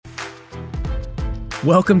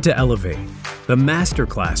Welcome to Elevate, the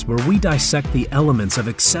masterclass where we dissect the elements of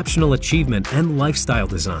exceptional achievement and lifestyle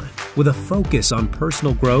design with a focus on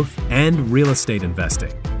personal growth and real estate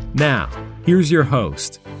investing. Now, here's your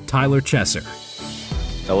host, Tyler Chesser.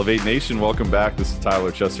 Elevate Nation, welcome back. This is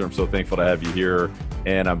Tyler Chesser. I'm so thankful to have you here,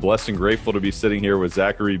 and I'm blessed and grateful to be sitting here with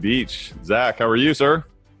Zachary Beach. Zach, how are you, sir?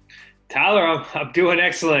 Tyler, I'm doing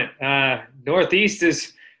excellent. Northeast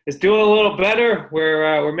is doing a little better.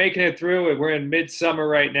 We're making it through. We're in midsummer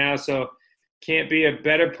right now, so can't be a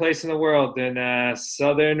better place in the world than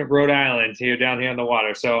southern Rhode Island down here on the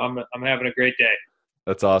water. So I'm having a great day.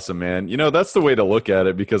 That's awesome, man. You know, that's the way to look at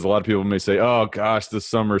it, because a lot of people may say, oh, gosh, this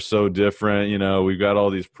summer's so different. You know, we've got all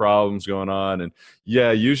these problems going on. And,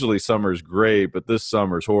 yeah, usually summer's great, but this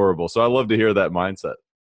summer's horrible. So I love to hear that mindset.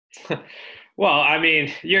 Well, I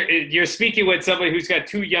mean, you're speaking with somebody who's got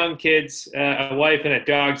two young kids, a wife and a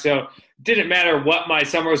dog. So it didn't matter what my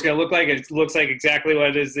summer was going to look like. It looks like exactly what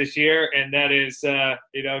it is this year. And that is,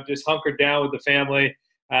 just hunkered down with the family,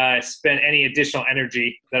 spend any additional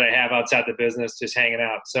energy that I have outside the business, just hanging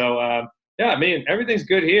out. So, I mean, everything's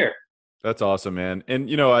good here. That's awesome, man. And,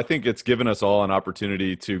 you know, I think it's given us all an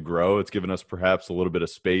opportunity to grow. It's given us perhaps a little bit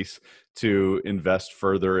of space to invest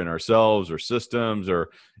further in ourselves or systems or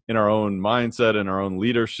in our own mindset and our own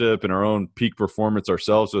leadership and our own peak performance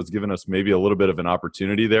ourselves. So it's given us maybe a little bit of an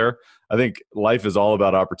opportunity there. I think life is all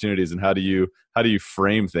about opportunities and how do you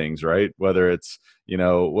frame things, right? Whether it's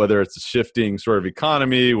a shifting sort of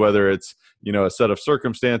economy, whether it's, a set of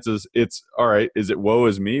circumstances, it's all right. Is it woe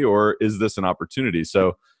is me, or is this an opportunity?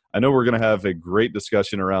 So I know we're going to have a great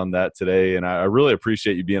discussion around that today, and I really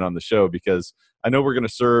appreciate you being on the show, because I know we're going to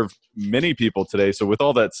serve many people today. So with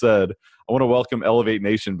all that said, I want to welcome Elevate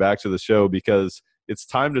Nation back to the show, because it's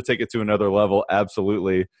time to take it to another level,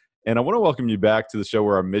 absolutely. And I want to welcome you back to the show,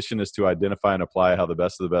 where our mission is to identify and apply how the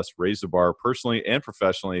best of the best raise the bar personally and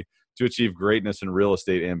professionally to achieve greatness in real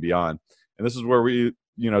estate and beyond. And this is where we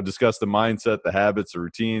discuss the mindset, the habits, the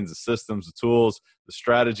routines, the systems, the tools, the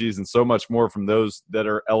strategies, and so much more from those that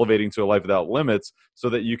are elevating to a life without limits, so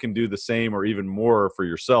that you can do the same or even more for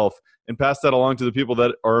yourself and pass that along to the people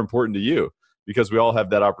that are important to you, because we all have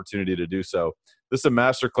that opportunity to do so. This is a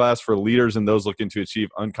masterclass for leaders and those looking to achieve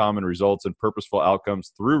uncommon results and purposeful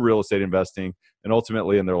outcomes through real estate investing and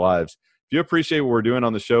ultimately in their lives. If you appreciate what we're doing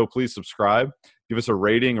on the show, please subscribe, give us a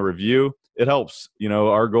rating, a review. It helps.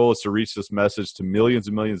 Our goal is to reach this message to millions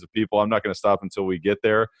and millions of people. I'm not going to stop until we get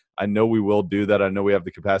there. I know we will do that. I know we have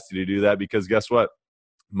the capacity to do that, because guess what?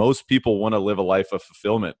 Most people want to live a life of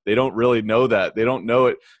fulfillment. They don't really know that. They don't know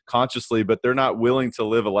it consciously, but they're not willing to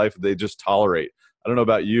live a life that they just tolerate. I don't know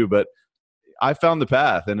about you, but I found the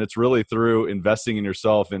path, and it's really through investing in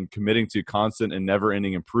yourself and committing to constant and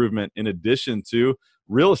never-ending improvement, in addition to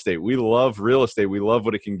real estate. We love real estate. We love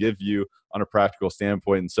what it can give you on a practical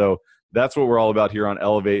standpoint. And so that's what we're all about here on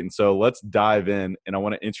Elevate. And so let's dive in, and I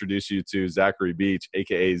want to introduce you to Zachary Beach,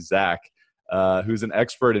 aka Zach, who's an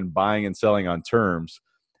expert in buying and selling on terms.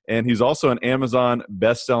 And he's also an Amazon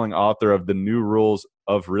best-selling author of The New Rules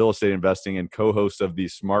of Real Estate Investing and co-host of the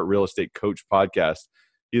Smart Real Estate Coach podcast.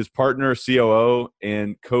 He is partner, COO,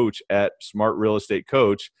 and coach at Smart Real Estate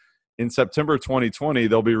Coach. In September 2020,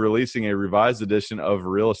 they'll be releasing a revised edition of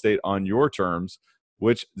Real Estate on Your Terms,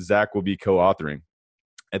 which Zach will be co-authoring.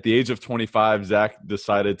 At the age of 25, Zach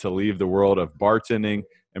decided to leave the world of bartending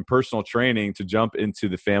and personal training to jump into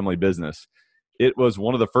the family business. It was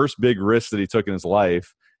one of the first big risks that he took in his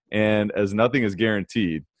life, and as nothing is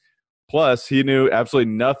guaranteed. Plus, he knew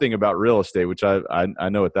absolutely nothing about real estate, which I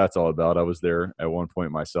know what that's all about. I was there at one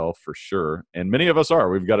point myself, for sure. And many of us are.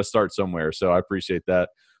 We've got to start somewhere, so I appreciate that.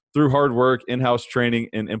 Through hard work, in-house training,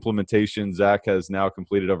 and implementation, Zach has now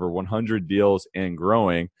completed over 100 deals and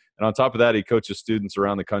growing. And on top of that, he coaches students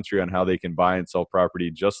around the country on how they can buy and sell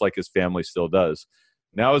property, just like his family still does.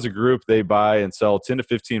 Now, as a group, they buy and sell 10 to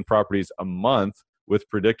 15 properties a month with a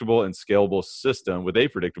predictable and scalable system,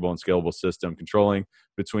 controlling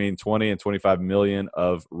between 20 and 25 million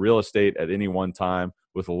of real estate at any one time,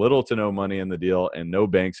 with little to no money in the deal and no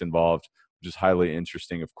banks involved, which is highly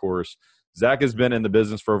interesting, of course. Zach has been in the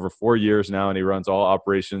business for over 4 years now, and he runs all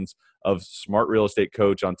operations of Smart Real Estate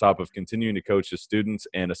Coach on top of continuing to coach his students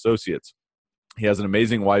and associates. He has an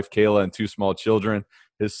amazing wife, Kayla, and two small children,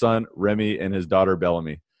 his son, Remy, and his daughter,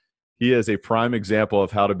 Bellamy. He is a prime example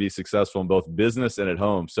of how to be successful in both business and at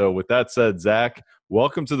home. So with that said, Zach,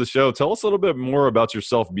 welcome to the show. Tell us a little bit more about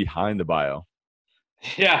yourself behind the bio.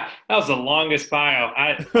 Yeah, that was the longest bio.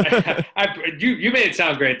 You made it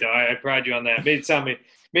sound great, though. I pride you on that.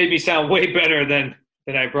 Made me sound way better than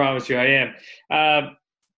I promised you I am.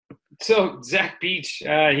 So Zach Beach,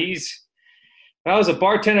 he's I was a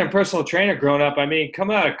bartender and personal trainer growing up. I mean,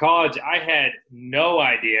 coming out of college, I had no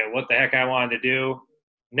idea what the heck I wanted to do.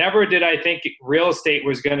 Never did I think real estate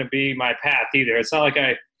was going to be my path either. It's not like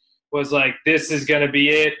I was like, this is going to be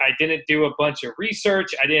it. I didn't do a bunch of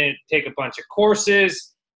research. I didn't take a bunch of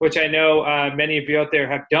courses, which I know many of you out there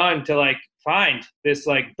have done to like find this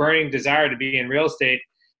like burning desire to be in real estate.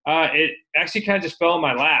 It actually kind of just fell in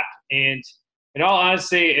my lap. And in all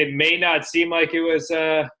honesty, it may not seem like it was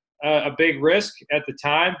a big risk at the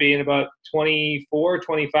time, being about 24,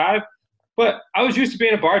 25. But I was used to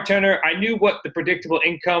being a bartender. I knew what the predictable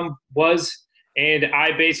income was, and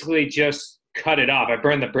I basically just cut it off. I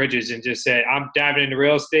burned the bridges and just said, I'm diving into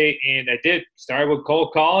real estate. And I did. Started with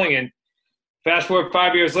cold calling, and fast forward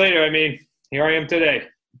 5 years later, I mean, here I am today.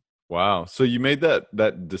 Wow. So you made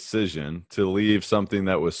that decision to leave something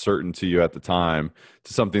that was certain to you at the time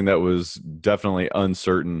to something that was definitely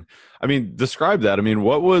uncertain. I mean, describe that. I mean,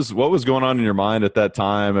 what was going on in your mind at that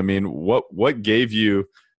time? I mean, what gave you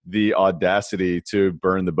the audacity to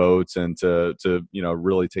burn the boats and to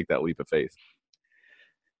really take that leap of faith?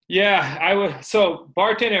 Yeah, I would. So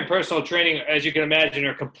bartending and personal training, as you can imagine,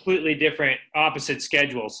 are completely different, opposite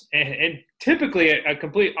schedules, and typically a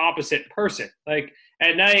complete opposite person. Like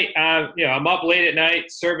at night, I'm up late at night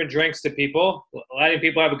serving drinks to people, letting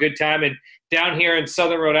people have a good time. And down here in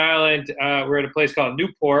Southern Rhode Island, we're at a place called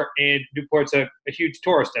Newport, and Newport's a huge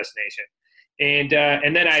tourist destination.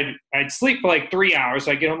 And then I'd sleep for like 3 hours.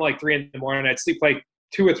 So I'd get home like 3 in the morning. I'd sleep like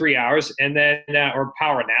 2 or 3 hours, and then or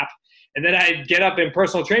power nap. And then I'd get up and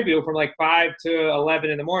personal train people from like 5 to 11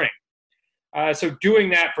 in the morning. So doing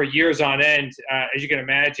that for years on end, as you can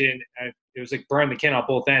imagine, it was like burn the candle on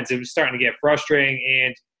both ends. It was starting to get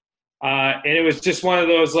frustrating. And it was just one of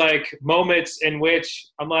those like moments in which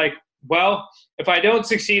I'm like, well, if I don't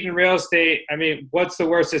succeed in real estate, I mean, what's the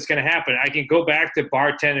worst that's going to happen? I can go back to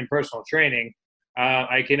bartending and personal training.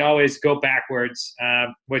 I can always go backwards,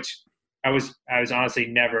 which I was honestly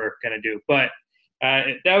never going to do. But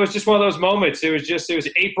that was just one of those moments. It was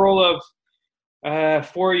April of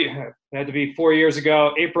it had to be 4 years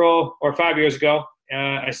ago, April or 5 years ago.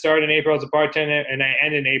 I started in April as a bartender, and I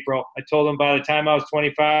ended in April. I told them by the time I was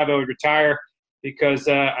 25, I would retire because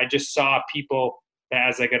I just saw people that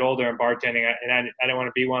as I get older in bartending, and I didn't want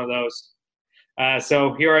to be one of those.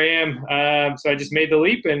 So here I am. So I just made the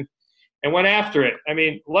leap and went after it. I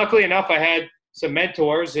mean, luckily enough, I had some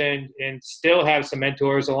mentors and still have some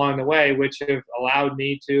mentors along the way, which have allowed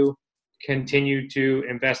me to continue to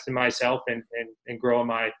invest in myself and grow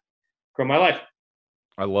my life.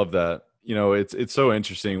 I love that. It's so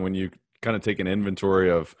interesting when you kind of take an inventory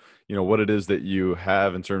of, what it is that you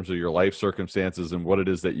have in terms of your life circumstances and what it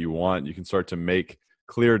is that you want. You can start to make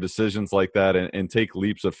clear decisions like that and take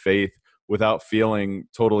leaps of faith without feeling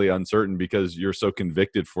totally uncertain because you're so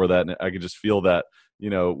convicted for that. And I could just feel that,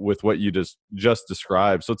 with what you just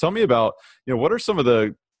described. So tell me about, what are some of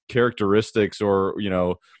the characteristics or,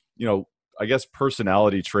 I guess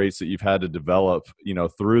personality traits that you've had to develop,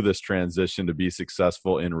 through this transition to be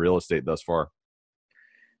successful in real estate thus far?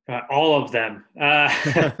 All of them. I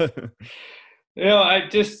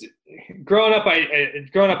just growing up,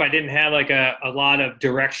 I didn't have like a lot of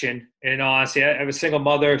direction. In all honesty, I have a single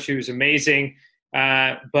mother. She was amazing, but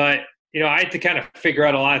I had to kind of figure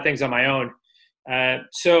out a lot of things on my own.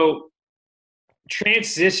 So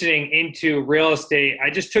transitioning into real estate, I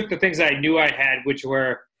just took the things I knew I had, which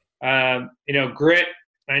were grit.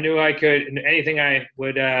 I knew I could. Anything I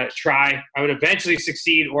would try, I would eventually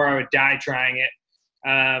succeed, or I would die trying it.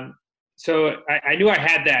 So I knew I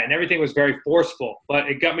had that, and everything was very forceful. But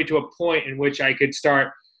it got me to a point in which I could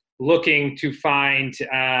start looking to find,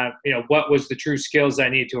 what was the true skills I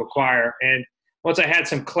needed to acquire. And once I had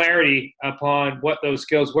some clarity upon what those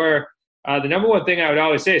skills were, the number one thing I would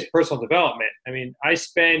always say is personal development. I mean, I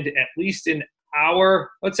spend at least an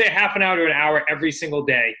hour, let's say half an hour to an hour every single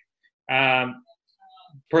day,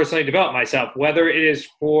 personally develop myself, whether it is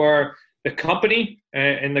for the company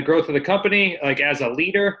and the growth of the company, like as a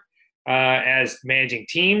leader, as managing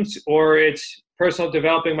teams, or it's personal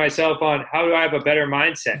developing myself on how do I have a better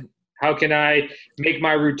mindset? How can I make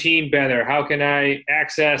my routine better? How can I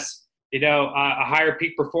access, a higher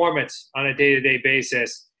peak performance on a day-to-day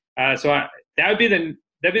basis? That would be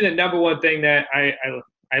the number one thing that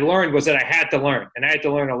I learned, was that I had to learn, and I had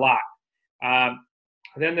to learn a lot.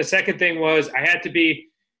 Then the second thing was I had to be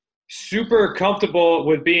super comfortable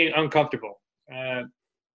with being uncomfortable.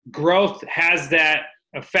 Growth has that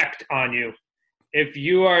effect on you. If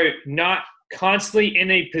you are not constantly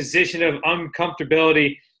in a position of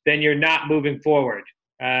uncomfortability, then you're not moving forward.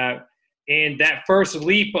 And that first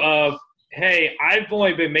leap of, hey, I've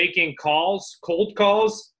only been making cold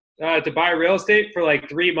calls to buy real estate for like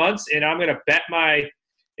 3 months, and I'm going to bet my,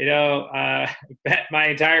 bet my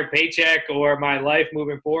entire paycheck or my life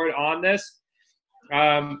moving forward on this.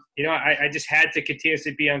 I just had to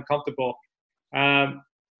continuously be uncomfortable.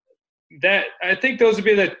 That I think those would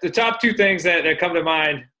be the top two things that come to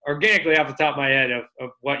mind organically off the top of my head of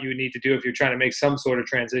what you would need to do if you're trying to make some sort of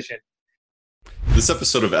transition. This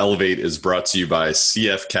episode of Elevate is brought to you by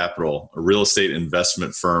CF Capital, a real estate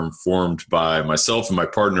investment firm formed by myself and my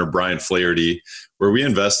partner, Brian Flaherty, where we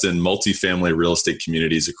invest in multifamily real estate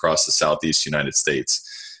communities across the Southeast United States.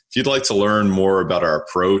 If you'd like to learn more about our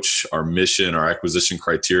approach, our mission, our acquisition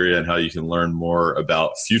criteria, and how you can learn more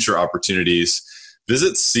about future opportunities,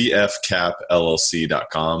 visit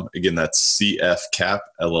cfcapllc.com. Again, that's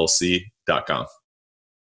cfcapllc.com.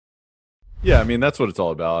 Yeah, I mean, that's what it's all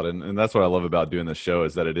about. And that's what I love about doing this show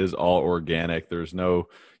is that it is all organic. There's no,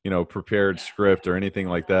 prepared script or anything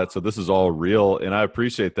like that. So this is all real. And I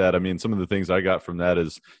appreciate that. I mean, some of the things I got from that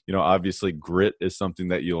is, obviously grit is something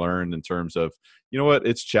that you learned in terms of,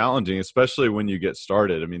 it's challenging, especially when you get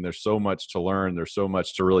started. I mean, there's so much to learn. There's so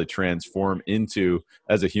much to really transform into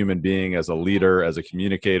as a human being, as a leader, as a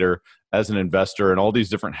communicator, as an investor, and all these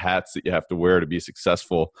different hats that you have to wear to be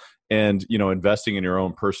successful. And, investing in your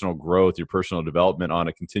own personal growth, your personal development on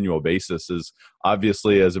a continual basis is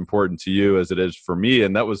obviously as important to you as it is for me.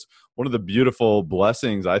 And that was one of the beautiful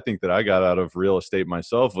blessings I think that I got out of real estate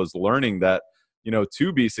myself, was learning that,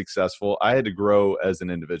 to be successful, I had to grow as an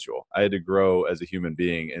individual. I had to grow as a human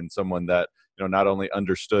being and someone that, not only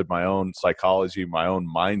understood my own psychology, my own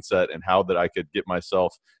mindset, and how that I could get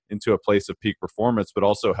myself into a place of peak performance, but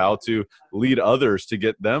also how to lead others to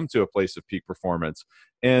get them to a place of peak performance.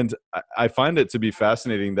 And I find it to be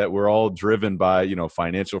fascinating that we're all driven by,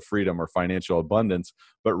 financial freedom or financial abundance.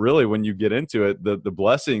 But really, when you get into it, the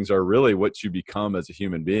blessings are really what you become as a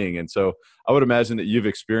human being. And so I would imagine that you've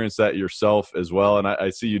experienced that yourself as well. And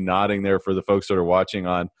I see you nodding there for the folks that are watching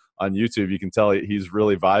on YouTube. You can tell he's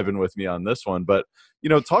really vibing with me on this one. But,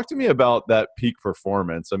 talk to me about that peak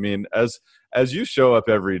performance. I mean, as you show up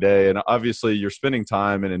every day, and obviously you're spending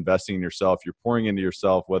time and investing in yourself, you're pouring into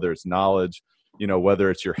yourself, whether it's knowledge, whether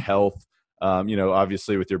it's your health,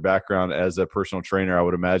 obviously with your background as a personal trainer, I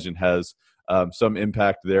would imagine has some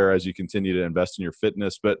impact there as you continue to invest in your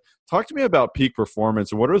fitness. But talk to me about peak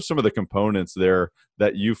performance and what are some of the components there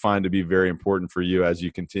that you find to be very important for you as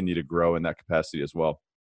you continue to grow in that capacity as well?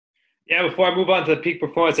 Yeah, before I move on to the peak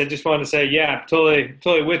performance, I just wanted to say, yeah,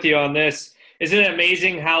 totally with you on this. Isn't it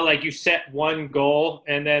amazing how you set one goal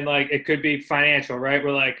and then it could be financial, right?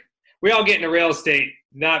 We're we all get into real estate,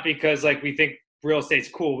 not because we think real estate's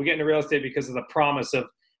cool. We get into real estate because of the promise of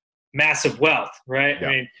massive wealth, right? Yeah.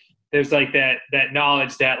 I mean, there's that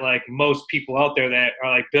knowledge that most people out there that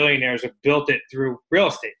are billionaires have built it through real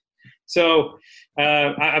estate. So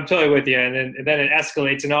I'm totally with you. And then it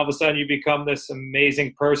escalates, and all of a sudden you become this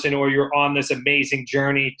amazing person, or you're on this amazing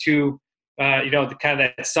journey to, the kind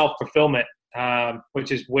of that self-fulfillment,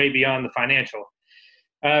 which is way beyond the financial.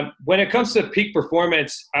 When it comes to peak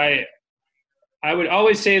performance, I would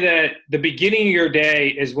always say that the beginning of your day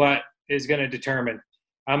is what is going to determine.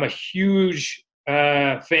 I'm a huge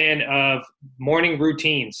fan of morning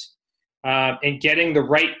routines and getting the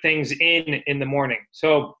right things in the morning.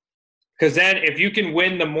 So, because then if you can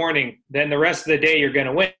win the morning, then the rest of the day you're going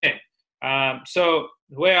to win. So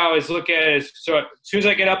the way I always look at it is, so as soon as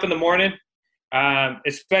I get up in the morning,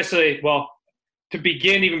 especially, to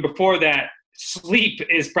begin even before that, sleep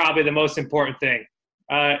is probably the most important thing.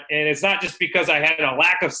 And it's not just because I had a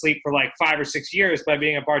lack of sleep for 5 or 6 years by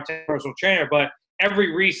being a bartender personal trainer, but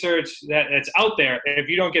every research that's out there, if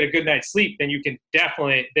you don't get a good night's sleep, then you're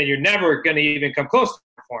never going to even come close to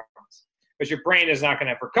performance. Because your brain is not going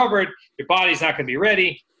to have recovered, your body's not going to be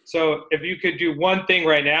ready. So if you could do one thing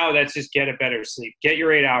right now, that's just get a better sleep. Get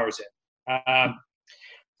your 8 hours in.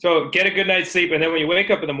 So get a good night's sleep, and then when you wake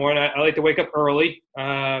up in the morning, I like to wake up early.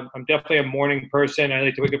 I'm definitely a morning person. I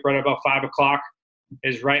like to wake up right about 5 o'clock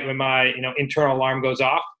is right when my internal alarm goes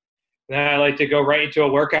off. Then I like to go right into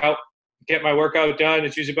a workout, get my workout done.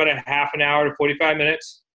 It's usually about a half an hour to 45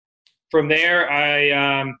 minutes. From there,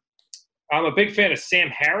 I'm a big fan of Sam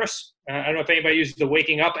Harris. I don't know if anybody uses the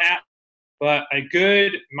Waking Up app, but a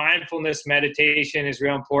good mindfulness meditation is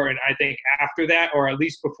real important, I think, after that, or at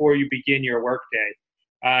least before you begin your workday.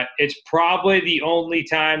 It's probably the only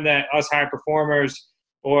time that us high performers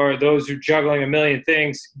or those who are juggling a million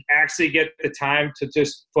things actually get the time to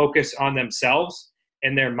just focus on themselves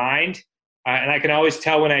and their mind. And I can always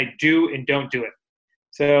tell when I do and don't do it.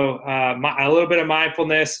 So a little bit of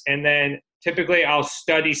mindfulness, and then typically I'll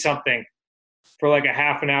study something for a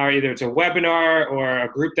half an hour. Either it's a webinar or a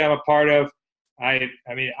group that I'm a part of. I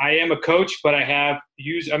mean, I am a coach, but I'm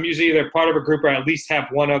usually either part of a group or at least have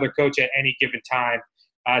one other coach at any given time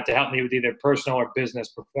to help me with either personal or business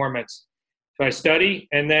performance. So I study,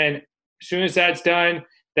 and then as soon as that's done,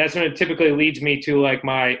 that's when it typically leads me to like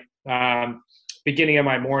my beginning of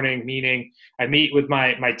my morning meeting. I meet with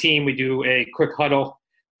my team. We do a quick huddle.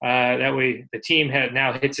 That way the team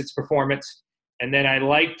now hits its performance. And then I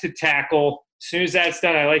like to tackle, as soon as that's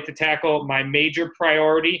done, I like to tackle my major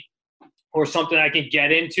priority or something I can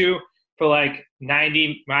get into for like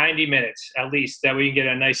 90 minutes at least. That way you can get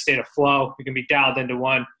a nice state of flow. We can be dialed into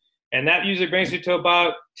one. And that usually brings me to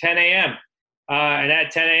about 10 a.m. And at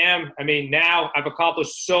 10 a.m., I mean, now I've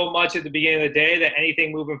accomplished so much at the beginning of the day that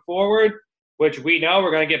anything moving forward, which we know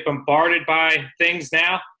we're going to get bombarded by things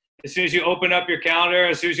now. As soon as you open up your calendar,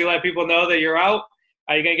 as soon as you let people know that you're out,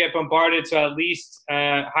 you're going to get bombarded. So at least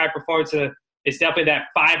high performance, it's definitely that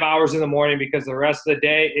 5 hours in the morning, because the rest of the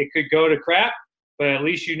day it could go to crap, but at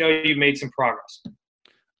least you know you made some progress.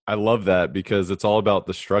 I love that, because it's all about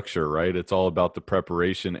the structure, right? It's all about the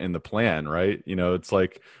preparation and the plan, right? You know, it's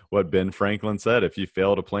like what Ben Franklin said: if you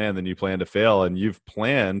fail to plan, then you plan to fail. And you've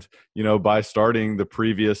planned, you know, by starting the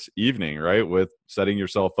previous evening, right? With setting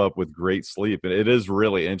yourself up with great sleep. And it is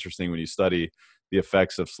really interesting when you study the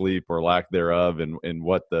effects of sleep or lack thereof, and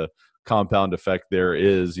what the compound effect there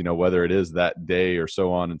is, you know, whether it is that day or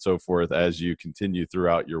so on and so forth, as you continue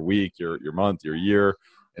throughout your week, your month, your year,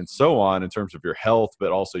 and so on, in terms of your health,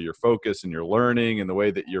 but also your focus and your learning, and the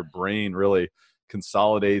way that your brain really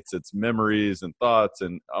consolidates its memories and thoughts.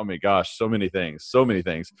 And oh my gosh, so many things.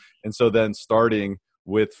 And so then starting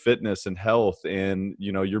with fitness and health, and,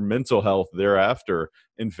 you know, your mental health thereafter,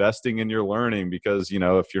 investing in your learning, because, you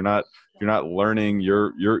know, if you're not learning,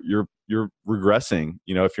 you're regressing.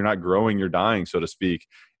 You know, if you're not growing, you're dying, so to speak.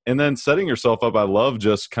 And then setting yourself up. I love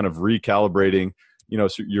just kind of recalibrating, you know,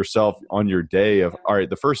 yourself on your day of, all right,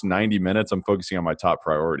 the first 90 minutes, I'm focusing on my top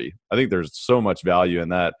priority. I think there's so much value in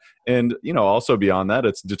that. And, you know, also beyond that,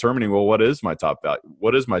 it's determining, well, what is my top value?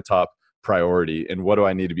 What is my top priority, and what do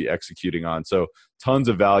I need to be executing on? So tons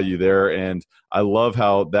of value there. And I love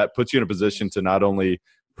how that puts you in a position to not only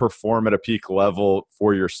perform at a peak level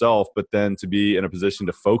for yourself, but then to be in a position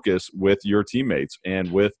to focus with your teammates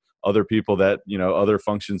and with other people that, you know, other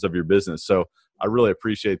functions of your business. So I really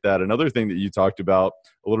appreciate that. Another thing that you talked about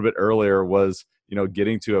a little bit earlier was, you know,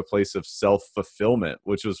 getting to a place of self-fulfillment,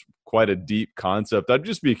 which was quite a deep concept. I'd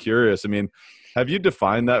just be curious. I mean, have you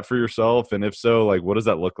defined that for yourself? And if so, like, what does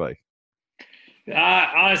that look like?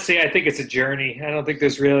 Honestly, I think it's a journey. I don't think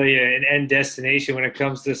there's really an end destination when it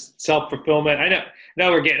comes to self-fulfillment. I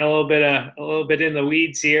know we're getting a little bit in the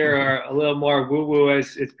weeds here, or a little more woo-woo,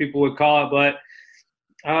 as people would call it. But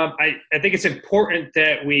I think it's important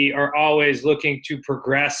that we are always looking to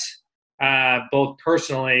progress, both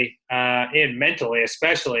personally and mentally,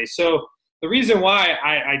 especially. So the reason why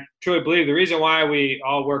I truly believe the reason why we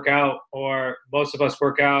all work out, or most of us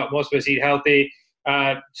work out, most of us eat healthy,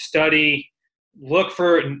 study, look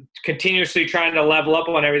for continuously trying to level up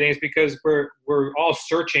on everything, is because we're all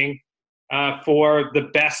searching for the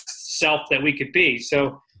best self that we could be.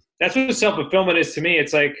 So that's what self-fulfillment is to me.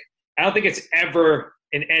 It's like, I don't think it's ever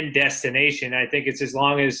an end destination. I think it's as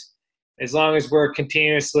long as we're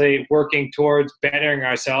continuously working towards bettering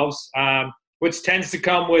ourselves, which tends to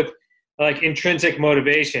come with like intrinsic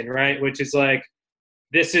motivation, right? Which is like,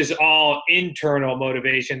 this is all internal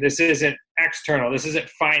motivation. This isn't external. This isn't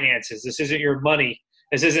finances. This isn't your money.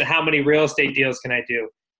 This isn't how many real estate deals can I do.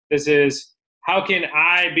 This is, how can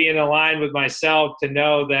I be in line with myself to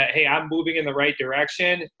know that, hey, I'm moving in the right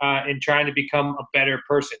direction and trying to become a better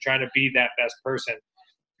person, trying to be that best person.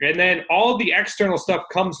 And then all the external stuff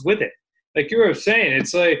comes with it. Like you were saying,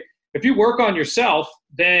 it's like, if you work on yourself,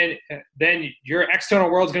 then your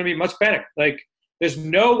external world is going to be much better. Like, there's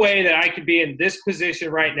no way that I could be in this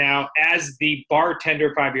position right now as the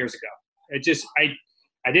bartender 5 years ago. It just,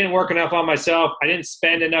 I didn't work enough on myself. I didn't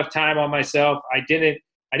spend enough time on myself. I didn't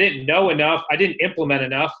know enough. I didn't implement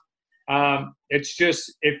enough. It's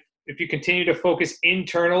just, if you continue to focus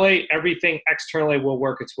internally, everything externally will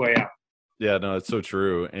work its way out. Yeah, no, it's so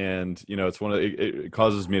true. And, you know, it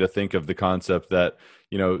causes me to think of the concept that,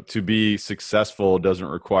 you know, to be successful doesn't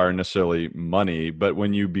require necessarily money, but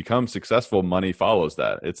when you become successful, money follows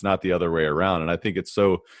that. It's not the other way around. And I think it's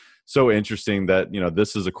so so interesting that,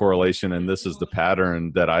 this is a correlation, and this is the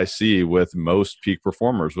pattern that I see with most peak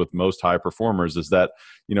performers, with most high performers, is that,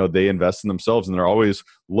 they invest in themselves, and they're always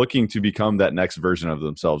looking to become that next version of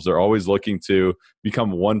themselves. They're always looking to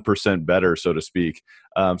become 1% better, so to speak.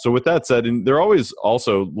 So with that said, and they're always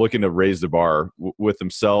also looking to raise the bar with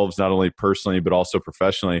themselves, not only personally, but also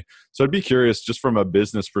professionally. So I'd be curious, just from a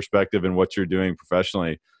business perspective and what you're doing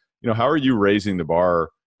professionally, how are you raising the bar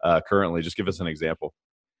currently? Just give us an example.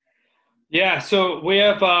 Yeah, so we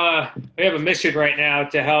have a mission right now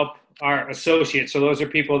to help our associates. So those are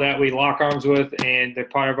people that we lock arms with, and they're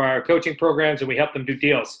part of our coaching programs, and we help them do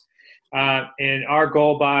deals. And our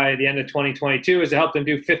goal by the end of 2022 is to help them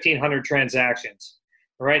do 1,500 transactions.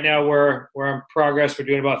 Right now, we're in progress. We're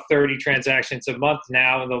doing about 30 transactions a month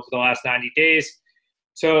now, and over the last 90 days.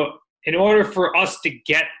 So in order for us to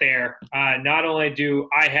get there, not only do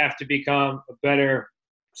I have to become a better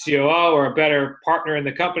COO or a better partner in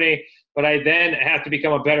the company, but I then have to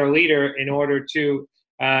become a better leader in order to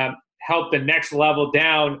help the next level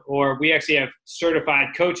down. Or we actually have certified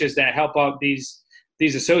coaches that help out these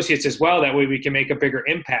associates as well. That way we can make a bigger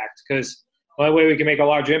impact, because the only way we can make a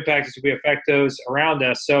larger impact is if we affect those around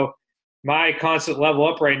us. So my constant level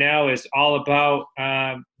up right now is all about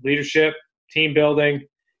leadership, team building.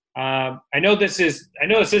 I know this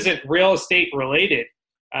isn't real estate related,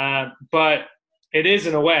 but it is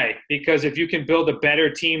in a way, because if you can build a better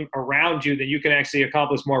team around you, then you can actually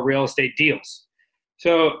accomplish more real estate deals.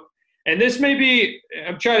 So, and this may be,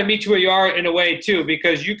 I'm trying to meet you where you are in a way too,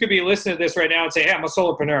 because you could be listening to this right now and say, hey, I'm a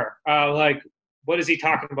solopreneur. Like, what is he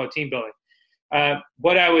talking about team building?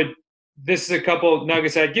 This is a couple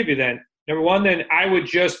nuggets I'd give you then. Number one, then I would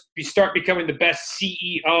just start becoming the best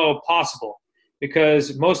CEO possible,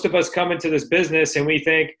 because most of us come into this business and we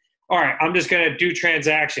think, all right, I'm just going to do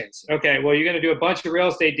transactions. Okay, well, you're going to do a bunch of real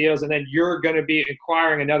estate deals, and then you're going to be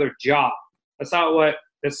acquiring another job.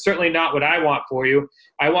 That's certainly not what I want for you.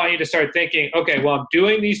 I want you to start thinking, okay, well, I'm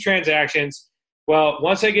doing these transactions. Well,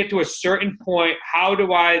 once I get to a certain point, how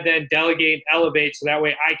do I then delegate and elevate so that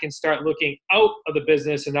way I can start looking out of the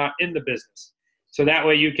business and not in the business? So that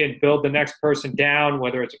way you can build the next person down,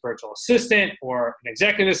 whether it's a virtual assistant or an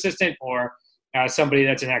executive assistant or somebody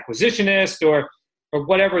that's an acquisitionist or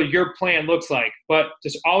whatever your plan looks like. But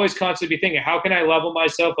just always constantly be thinking, how can I level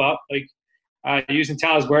myself up, like using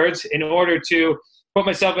Tal's words, in order to put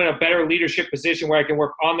myself in a better leadership position where I can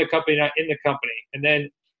work on the company, not in the company. And then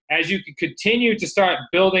as you can continue to start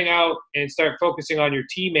building out and start focusing on your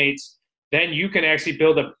teammates, then you can actually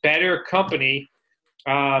build a better company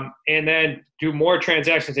and then do more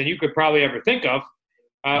transactions than you could probably ever think of,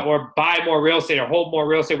 or buy more real estate or hold more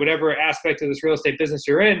real estate, whatever aspect of this real estate business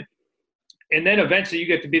you're in. And then eventually you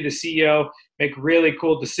get to be the CEO, make really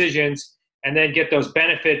cool decisions, and then get those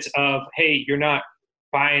benefits of, hey, you're not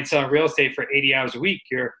buying and selling real estate for 80 hours a week.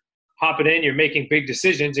 You're hopping in, you're making big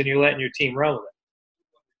decisions, and you're letting your team run with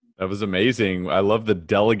it. That was amazing. I love the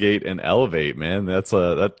delegate and elevate, man.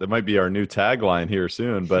 That might be our new tagline here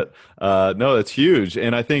soon. But no, it's huge.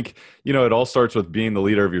 And I think, it all starts with being the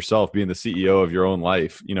leader of yourself, being the CEO of your own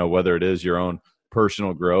life, whether it is your own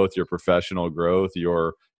personal growth, your professional growth,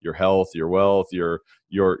 your health, your wealth,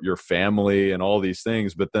 your family, and all these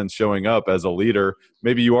things, but then showing up as a leader.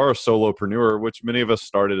 Maybe you are a solopreneur, which many of us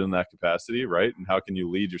started in that capacity, right? And how can you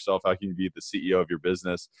lead yourself? How can you be the CEO of your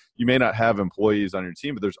business? You may not have employees on your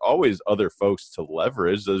team, but there's always other folks to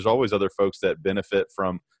leverage. There's always other folks that benefit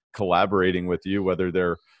from collaborating with you, whether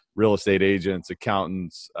they're real estate agents,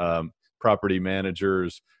 accountants, property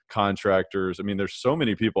managers, contractors. I mean, there's so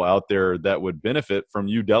many people out there that would benefit from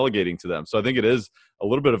you delegating to them. So I think it is a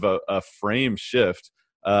little bit of a frame shift,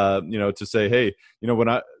 to say, hey,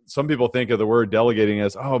 some people think of the word delegating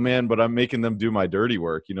as, oh man, but I'm making them do my dirty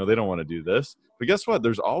work. They don't want to do this. But guess what?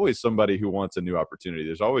 There's always somebody who wants a new opportunity.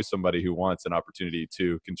 There's always somebody who wants an opportunity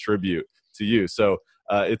to contribute to you. So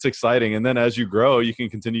it's exciting. And then as you grow, you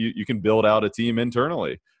can build out a team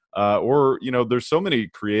internally. There's so many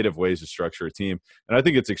creative ways to structure a team. And I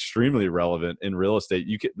think it's extremely relevant in real estate.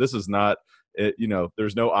 This is not,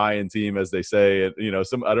 there's no I in team, as they say. I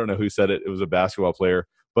don't know who said it. It was a basketball player,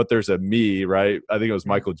 but there's a me, right? I think it was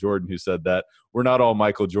Michael Jordan who said that. We're not all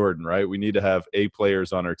Michael Jordan, right? We need to have A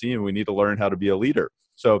players on our team. And we need to learn how to be a leader.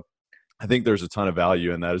 So I think there's a ton of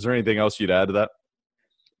value in that. Is there anything else you'd add to that?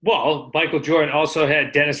 Well, Michael Jordan also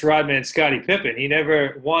had Dennis Rodman and Scottie Pippen. He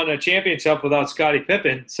never won a championship without Scottie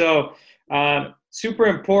Pippen. So super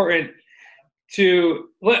important to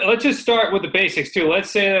let's just start with the basics too. Let's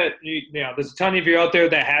say that there's a ton of you out there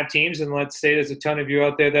that have teams, and let's say there's a ton of you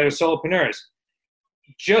out there that are solopreneurs.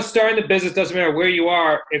 Just starting the business, doesn't matter where you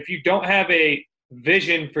are. If you don't have a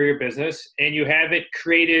vision for your business and you haven't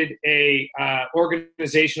created a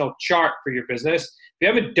organizational chart for your business, if you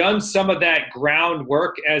haven't done some of that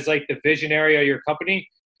groundwork as like the visionary of your company,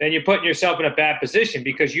 then you're putting yourself in a bad position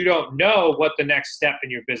because you don't know what the next step in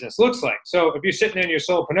your business looks like. So if you're sitting there and you're a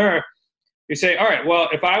solopreneur, you say, all right, well,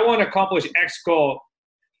 if I want to accomplish X goal,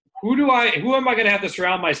 who am I going to have to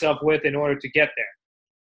surround myself with in order to get there?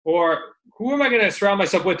 Or who am I going to surround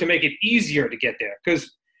myself with to make it easier to get there?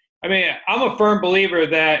 Because, I mean, I'm a firm believer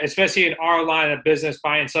that, especially in our line of business,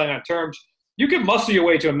 buying and selling on terms, you could muscle your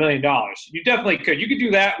way to $1 million. You definitely could. You could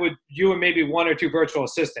do that with you and maybe one or two virtual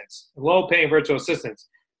assistants, low-paying virtual assistants.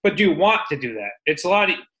 But do you want to do that? It's a lot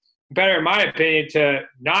better, in my opinion, to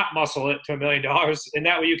not muscle it to $1 million. And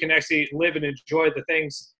that way you can actually live and enjoy the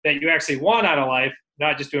things that you actually want out of life,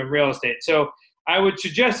 not just doing real estate. So I would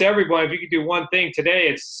suggest to everyone, if you could do one thing today,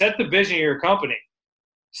 it's set the vision of your company.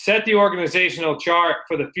 Set the organizational chart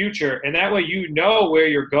for the future. And that way you know where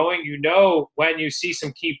you're going. You know when you see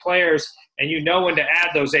some key players, and you know when to add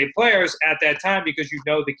those A players at that time because you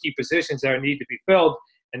know the key positions that need to be filled.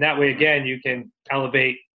 And that way, again, you can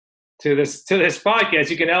elevate to this podcast.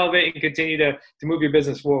 You can elevate and continue to move your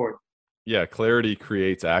business forward. Yeah, clarity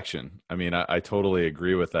creates action. I mean, I totally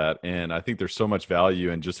agree with that. And I think there's so much value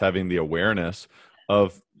in just having the awareness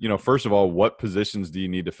of, first of all, what positions do you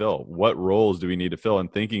need to fill? What roles do we need to fill?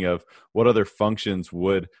 And thinking of what other functions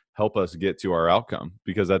would help us get to our outcome.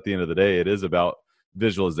 Because at the end of the day, it is about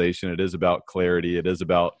visualization. It is about clarity. It is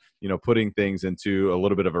about, putting things into a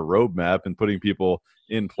little bit of a roadmap and putting people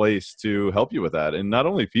in place to help you with that. And not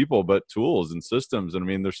only people, but tools and systems. And I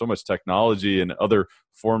mean, there's so much technology and other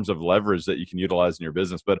forms of leverage that you can utilize in your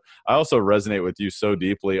business. But I also resonate with you so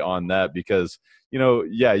deeply on that because,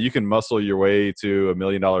 you can muscle your way to $1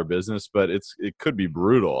 million business, but it could be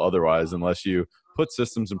brutal otherwise unless you put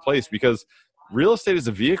systems in place, because real estate is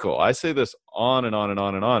a vehicle. I say this on and on and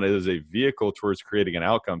on and on. It is a vehicle towards creating an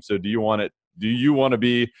outcome. So do you want to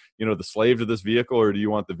be, the slave to this vehicle, or do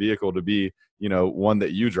you want the vehicle to be, one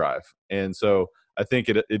that you drive? And so I think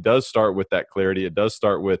it does start with that clarity. It does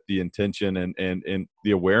start with the intention and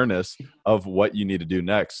the awareness of what you need to do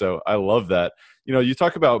next. So I love that. You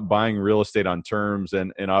talk about buying real estate on terms,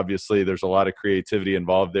 and obviously there's a lot of creativity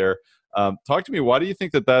involved there. Talk to me. Why do you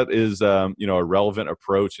think that is, a relevant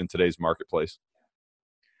approach in today's marketplace?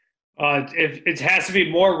 It has to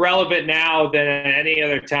be more relevant now than at any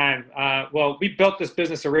other time. Well, we built this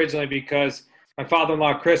business originally because my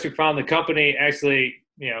father-in-law, Chris, who founded the company, actually,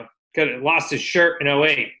 lost his shirt in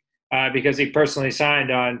 2008 because he personally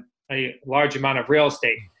signed on a large amount of real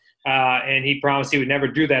estate. And he promised he would never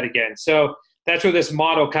do that again. So that's where this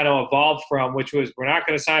model kind of evolved from, which was we're not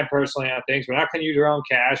going to sign personally on things. We're not going to use our own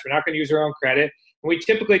cash. We're not going to use our own credit. We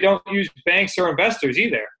typically don't use banks or investors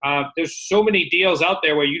either. There's so many deals out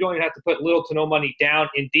there where you don't even have to put little to no money down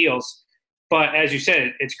in deals. But as you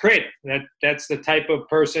said, it's creative. That's the type of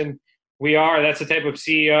person we are. That's the type of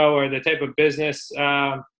CEO or the type of business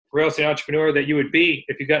real estate entrepreneur that you would be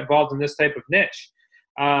if you got involved in this type of niche.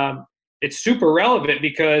 It's super relevant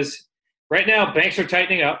because right now banks are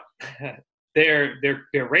tightening up. They're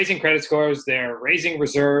raising credit scores. They're raising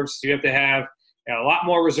reserves. You have to have a lot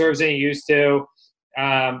more reserves than you used to.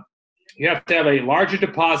 You have to have a larger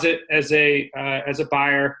deposit as a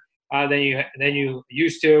buyer than you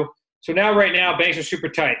used to. So right now banks are super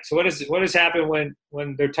tight. So what has happened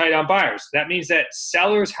when they're tight on buyers? That means that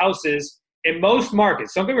sellers' houses in most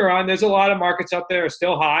markets. Don't get me wrong. There's a lot of markets out there are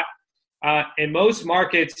still hot. In most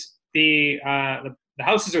markets, the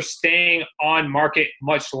houses are staying on market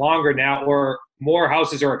much longer now, or more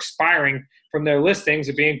houses are expiring from their listings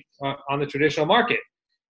of being on the traditional market.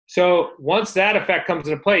 So once that effect comes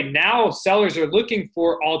into play, now sellers are looking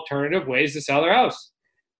for alternative ways to sell their house.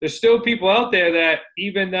 There's still people out there that,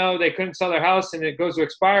 even though they couldn't sell their house and it goes to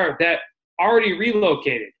expire, that already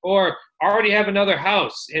relocated or already have another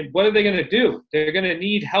house. And what are they going to do? They're going to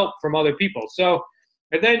need help from other people. So,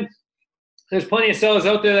 and then there's plenty of sellers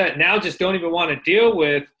out there that now just don't even want to deal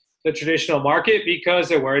with the traditional market because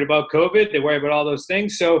they're worried about COVID. They're worried about all those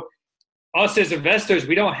things. So us as investors,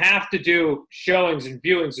 we don't have to do showings and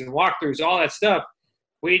viewings and walkthroughs, all that stuff.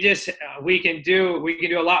 We can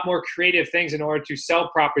do a lot more creative things in order to sell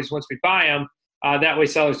properties once we buy them. That way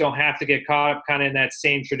sellers don't have to get caught up kind of in that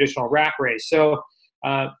same traditional rat race. So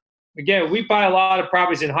again, we buy a lot of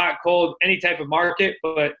properties in hot, cold, any type of market,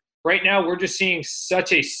 but right now we're just seeing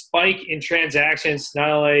such a spike in transactions,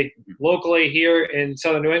 not only locally here in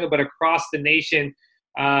Southern New England, but across the nation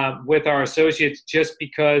with our associates, just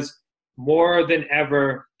because more than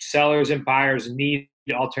ever, sellers and buyers need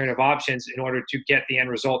alternative options in order to get the end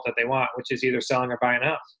result that they want, which is either selling or buying a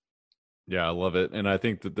house. Yeah, I love it. And I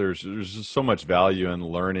think that there's just so much value in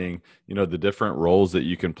learning, the different roles that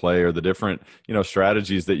you can play or the different,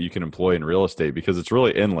 strategies that you can employ in real estate because it's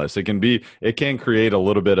really endless. It can create a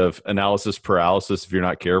little bit of analysis paralysis if you're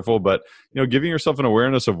not careful, but giving yourself an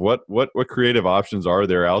awareness of what creative options are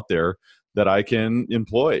there out there that I can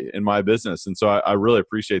employ in my business. And so I really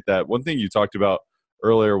appreciate that. One thing you talked about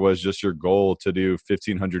earlier was just your goal to do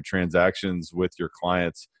 1,500 transactions with your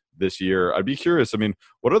clients this year. I'd be curious. I mean,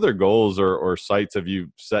 what other goals or sites have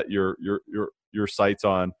you set your sights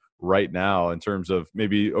on right now in terms of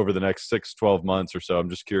maybe over the next 6-12 months or so? I'm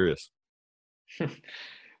just curious. That's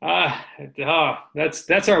our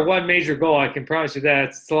one major goal. I can promise you that.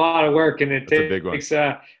 It's a lot of work, and That's a big one.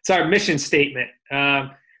 it's our mission statement,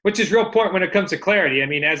 which is real important when it comes to clarity. I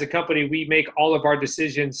mean, as a company, we make all of our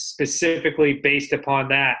decisions specifically based upon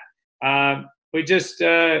that. We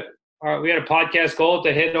had a podcast goal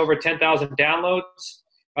to hit over 10,000 downloads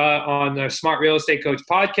on the Smart Real Estate Coach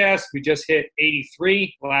podcast. We just hit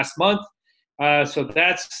 83 last month. So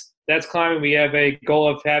that's climbing. We have a goal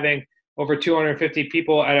of having over 250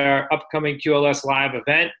 people at our upcoming QLS Live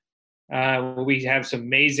event. We have some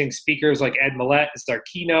amazing speakers like Ed Millett. It's our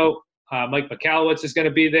keynote. Mike McAlowitz is going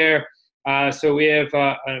to be there. So we have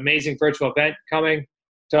an amazing virtual event coming.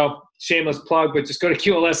 So shameless plug, but just go to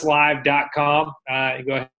QLSlive.com and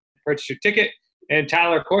go ahead and purchase your ticket. And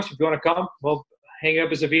Tyler, of course, if you want to come, we'll hang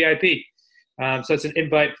up as a VIP. So it's an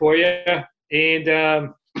invite for you.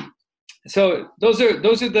 And so those are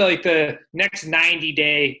the next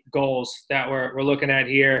 90-day goals that we're looking at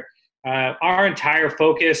here. Our entire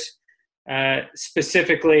focus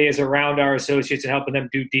specifically is around our associates and helping them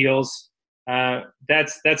do deals.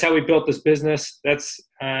 That's how we built this business. That's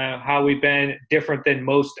how we've been different than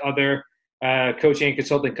most other coaching and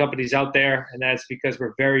consulting companies out there, and that's because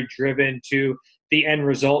we're very driven to the end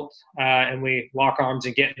result, and we lock arms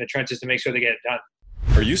and get in the trenches to make sure they get it done.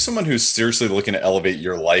 Are you someone who's seriously looking to elevate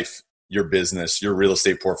your life, your business, your real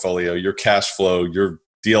estate portfolio, your cash flow, your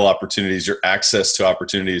deal opportunities, your access to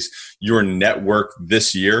opportunities, your network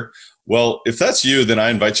this year? Well, if that's you, then I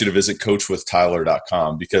invite you to visit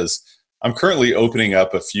coachwithtyler.com, because I'm currently opening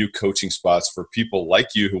up a few coaching spots for people like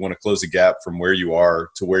you who want to close the gap from where you are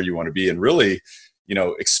to where you want to be, and really,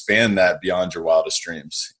 expand that beyond your wildest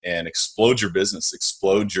dreams and explode your business,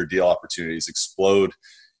 explode your deal opportunities, explode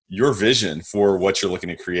your vision for what you're looking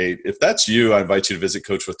to create. If that's you, I invite you to visit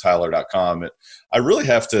coachwithtyler.com. I really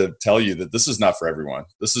have to tell you that this is not for everyone.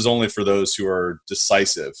 This is only for those who are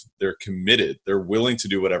decisive. They're committed. They're willing to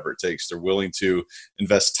do whatever it takes. They're willing to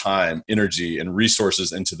invest time, energy, and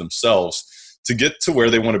resources into themselves to get to where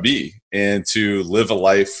they want to be and to live a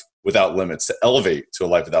life without limits, to elevate to a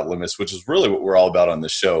life without limits, which is really what we're all about on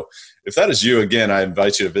this show. If that is you, again, I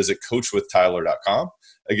invite you to visit coachwithtyler.com.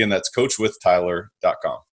 Again, that's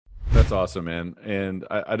coachwithtyler.com. That's awesome, man. And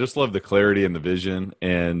I just love the clarity and the vision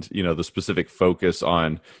and, the specific focus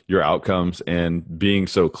on your outcomes and being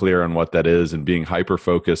so clear on what that is and being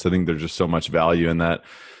hyper-focused. I think there's just so much value in that.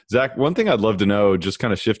 Zach, one thing I'd love to know, just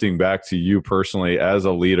kind of shifting back to you personally as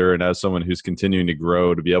a leader and as someone who's continuing to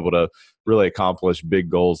grow to be able to really accomplish big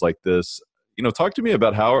goals like this, talk to me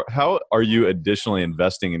about how are you additionally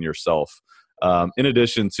investing in yourself in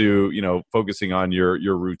addition to, focusing on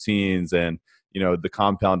your routines and, the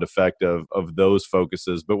compound effect of those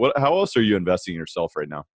focuses. But how else are you investing in yourself right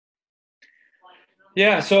now?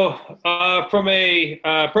 Yeah, so from a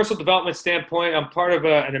personal development standpoint, I'm part of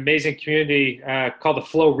an amazing community called the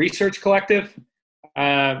Flow Research Collective.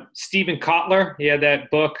 Stephen Kotler, he had that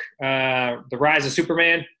book, The Rise of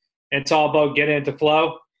Superman, and it's all about getting into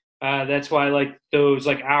flow. That's why those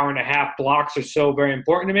hour and a half blocks are so very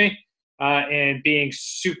important to me. And being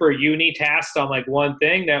super uni-tasked on one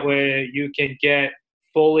thing, that way you can get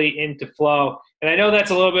fully into flow. And I know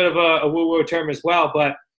that's a little bit of a woo-woo term as well,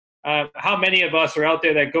 but how many of us are out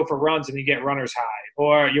there that go for runs and you get runner's high,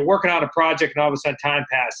 or you're working on a project and all of a sudden time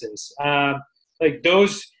passes?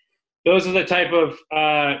 Those are the type of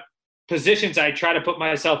positions I try to put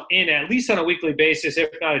myself in at least on a weekly basis, if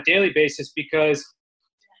not a daily basis, because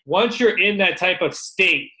once you're in that type of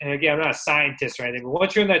state, and again, I'm not a scientist or anything, but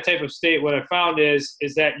once you're in that type of state, what I found is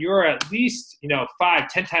that you're at least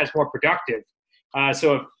 5-10 times more productive.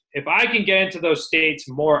 So if I can get into those states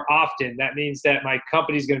more often, that means that my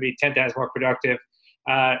company is going to be 10 times more productive.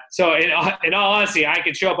 So in all honesty, I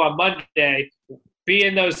could show up on Monday, be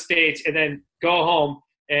in those states, and then go home,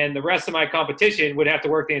 and the rest of my competition would have to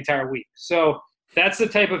work the entire week. So that's the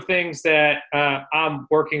type of things that I'm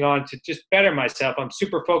working on to just better myself. I'm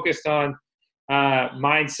super focused on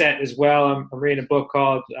mindset as well. I'm reading a book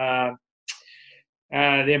called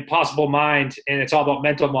The Impossible Mind, and it's all about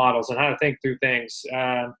mental models and how to think through things.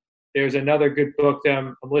 there's another good book that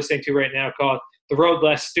I'm listening to right now called The Road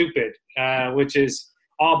Less Stupid, which is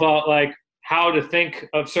all about like how to think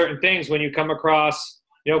of certain things when you come across,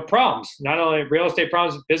 problems, not only real estate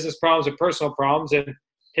problems, business problems, and personal problems, and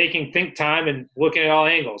taking think time and looking at all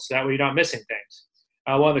angles. So that way you're not missing things.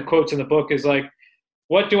 One of the quotes in the book is like,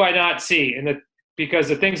 what do I not see? Because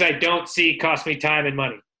the things I don't see cost me time and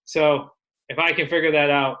money. So if I can figure that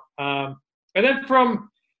out, and then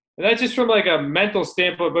that's just from like a mental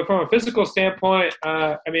standpoint, but from a physical standpoint,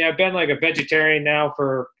 I've been like a vegetarian now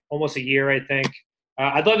for almost a year, I think.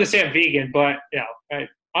 I'd love to say I'm vegan, but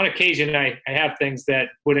on occasion I have things that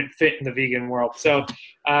wouldn't fit in the vegan world. So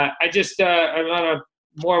I'm on a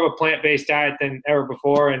more of a plant-based diet than ever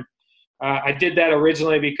before. And I did that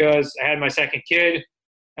originally because I had my second kid.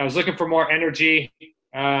 I was looking for more energy.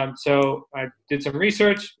 So I did some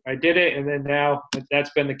research, I did it. And then now that's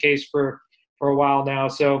been the case for a while now.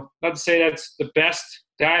 So not to say that's the best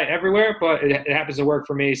diet everywhere, but it happens to work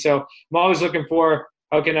for me. So I'm always looking for,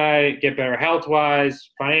 how can I get better health-wise,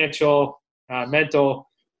 financial, mental,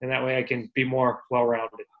 and that way I can be more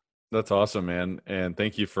well-rounded. That's awesome, man. And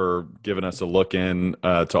thank you for giving us a look in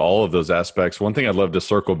to all of those aspects. One thing I'd love to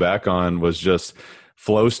circle back on was just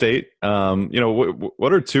flow state.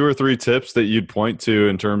 What are 2 or 3 tips that you'd point to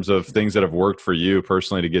in terms of things that have worked for you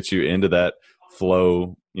personally to get you into that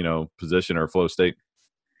flow, position or flow state?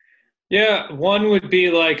 Yeah. One would be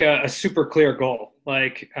like a super clear goal.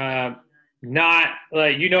 Like, not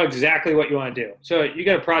like, exactly what you want to do. So you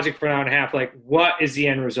got a project for an hour and a half, like what is the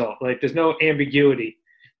end result? Like there's no ambiguity.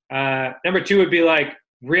 Number 2 would be like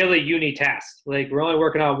really unitask. Like we're only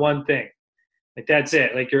working on one thing. Like that's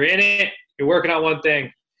it. Like you're in it, you're working on one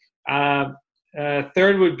thing.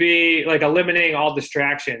 Third would be like eliminating all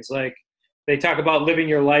distractions. Like they talk about living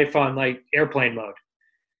your life on like airplane mode,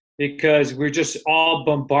 because we're just all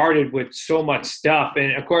bombarded with so much stuff.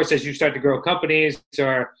 And of course, as you start to grow companies,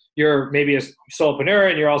 or you're maybe a solopreneur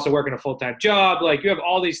and you're also working a full-time job, like you have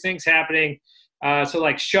all these things happening. So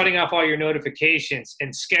like shutting off all your notifications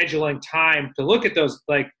and scheduling time to look at those,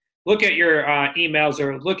 like look at your emails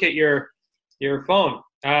or look at your phone.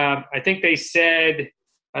 I think they said,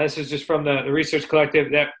 this is just from the Research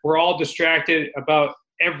Collective, that we're all distracted about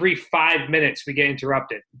every 5 minutes we get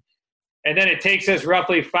interrupted. And then it takes us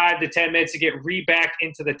roughly 5 to 10 minutes to get back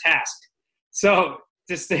into the task. So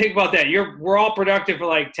just think about that. We're all productive for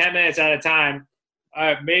like 10 minutes at a time,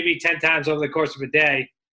 maybe 10 times over the course of a day.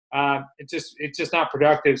 It's just not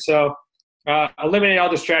productive. So eliminate all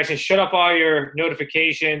distractions, shut off all your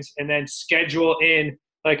notifications, and then schedule in,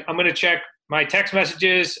 like I'm going to check my text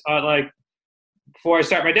messages like before I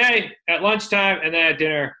start my day, at lunchtime, and then at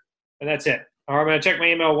dinner, and that's it. Or I'm going to check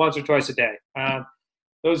my email once or twice a day. I'd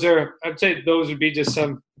say those would be just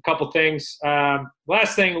a couple things.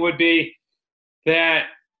 Last thing would be that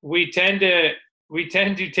we tend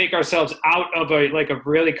to take ourselves out of a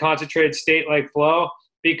really concentrated state like flow,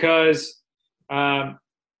 because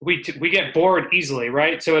we get bored easily,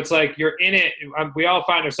 right? So it's like you're in it. We all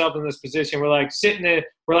find ourselves in this position. We're like sitting there.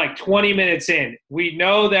 We're like 20 minutes in. We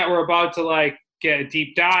know that we're about to like get a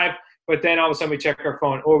deep dive, but then all of a sudden we check our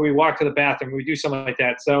phone, or we walk to the bathroom. We do something like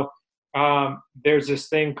that. So there's this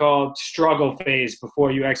thing called struggle phase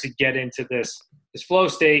before you actually get into this flow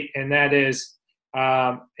state, and that is,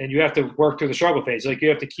 and you have to work through the struggle phase. Like you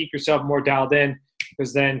have to keep yourself more dialed in,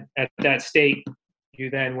 because then at that state, you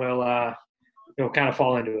then will kind of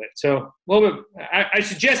fall into it. So a little bit, I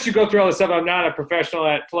suggest you go through all this stuff. I'm not a professional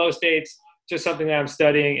at flow states, just something that I'm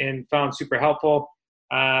studying and found super helpful.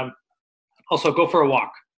 Also, go for a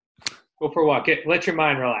walk. Let your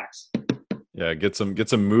mind relax. Yeah, get some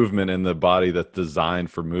movement in the body that's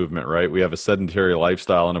designed for movement, right? We have a sedentary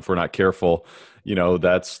lifestyle, and if we're not careful,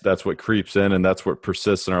 that's what creeps in, and that's what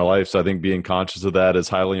persists in our life. So I think being conscious of that is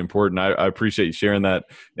highly important. I appreciate you sharing that.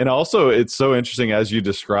 And also, it's so interesting as you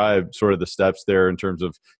describe sort of the steps there in terms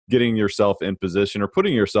of getting yourself in position or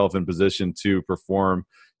putting yourself in position to perform,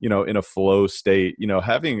 in a flow state,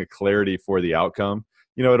 having a clarity for the outcome.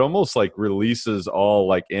 It almost like releases all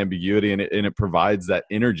like ambiguity, and it provides that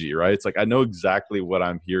energy, right? It's like, I know exactly what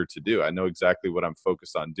I'm here to do. I know exactly what I'm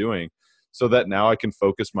focused on doing, so that now I can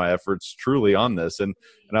focus my efforts truly on this. And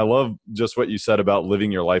I love just what you said about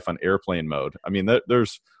living your life on airplane mode. I mean,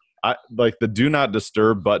 like the do not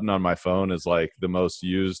disturb button on my phone is like the most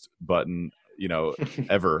used button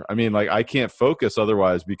ever. I mean, like I can't focus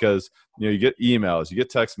otherwise, because, you get emails, you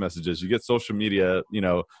get text messages, you get social media,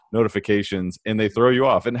 notifications, and they throw you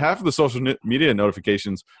off. And half of the social media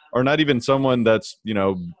notifications are not even someone that's,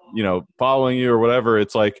 following you or whatever.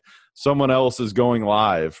 It's like someone else is going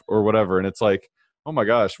live or whatever. And it's like, oh my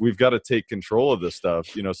gosh, we've got to take control of this stuff,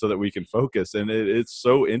 so that we can focus. And it's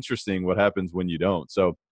so interesting what happens when you don't.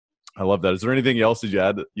 So I love that. Is there anything else you'd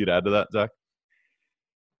add to that, Zach?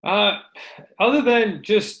 Other than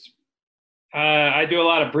just, I do a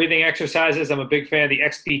lot of breathing exercises. I'm a big fan of the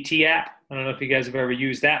XPT app. I don't know if you guys have ever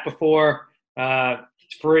used that before.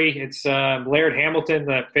 It's free. It's Laird Hamilton,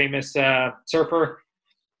 the famous surfer.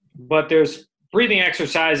 But there's breathing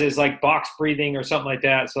exercises like box breathing or something like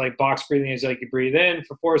that. So like box breathing is like you breathe in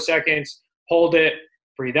for 4 seconds, hold it,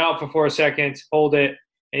 breathe out for 4 seconds, hold it,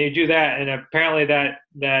 and you do that. And apparently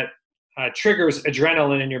that triggers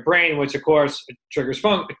adrenaline in your brain, which of course triggers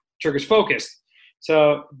focus.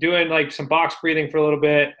 So doing like some box breathing for a little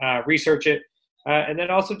bit, research it, and then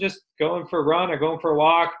also just going for a run or going for a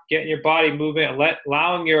walk, getting your body moving,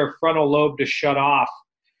 allowing your frontal lobe to shut off.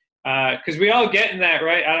 Because we all get in that,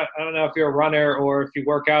 right? I don't know if you're a runner or if you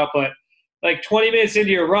work out, but like 20 minutes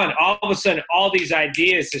into your run, all of a sudden, all these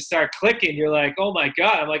ideas just start clicking. You're like, oh my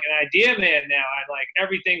God, I'm like an idea man now. I'm like,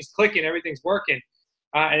 everything's clicking, everything's working.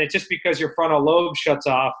 And it's just because your frontal lobe shuts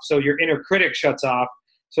off, so your inner critic shuts off.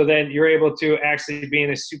 So then you're able to actually be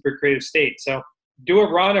in a super creative state. So do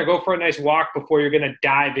a run or go for a nice walk before you're going to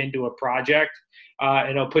dive into a project,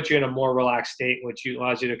 and it'll put you in a more relaxed state, which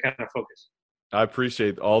allows you to kind of focus. I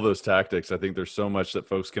appreciate all those tactics. I think there's so much that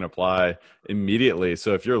folks can apply immediately.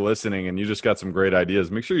 So if you're listening and you just got some great ideas,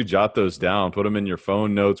 make sure you jot those down, put them in your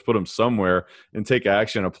phone notes, put them somewhere, and take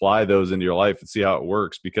action, apply those into your life and see how it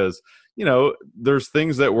works. Because, there's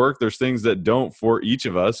things that work, there's things that don't for each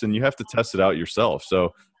of us, and you have to test it out yourself.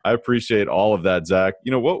 So I appreciate all of that, Zach.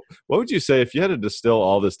 What would you say if you had to distill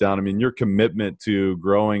all this down? I mean, your commitment to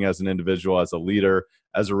growing as an individual, as a leader,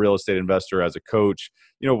 as a real estate investor, as a coach,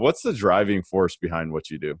 what's the driving force behind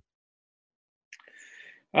what you do?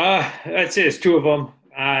 That's it. It's two of them.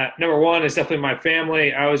 Number one is definitely my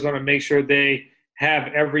family. I always want to make sure they have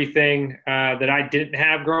everything that I didn't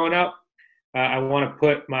have growing up. I want to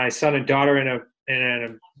put my son and daughter in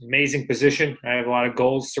an amazing position. I have a lot of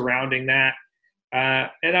goals surrounding that.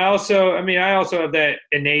 And I also have that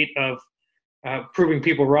innate of proving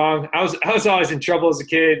people wrong. I was always in trouble as a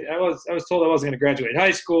kid. I was told I wasn't going to graduate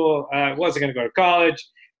high school. I wasn't going to go to college.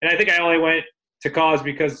 And I think I only went to college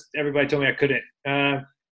because everybody told me I couldn't.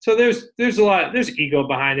 So there's ego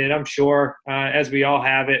behind it, I'm sure, as we all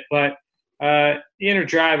have it. But the inner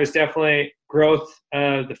drive is definitely growth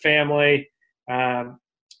of the family,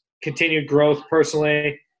 continued growth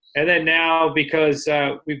personally. And then now, because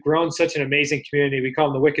we've grown such an amazing community, we call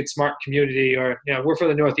them the Wicked Smart community, or we're from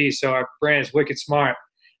the Northeast, so our brand is Wicked Smart.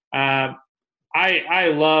 I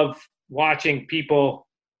love watching people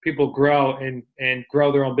grow and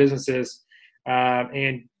grow their own businesses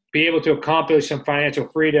and be able to accomplish some financial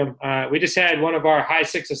freedom. We just had one of our High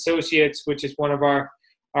Six associates, which is one of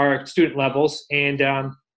our student levels, and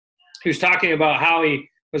he was talking about how he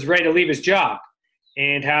was ready to leave his job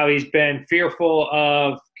and how he's been fearful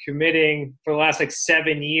of committing for the last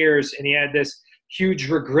 7 years, and he had this huge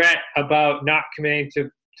regret about not committing to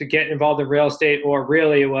get involved in real estate, or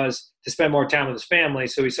really it was to spend more time with his family.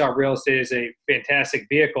 So he saw real estate as a fantastic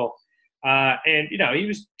vehicle, and he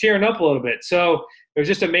was tearing up a little bit. So it was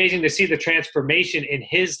just amazing to see the transformation in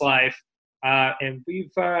his life. And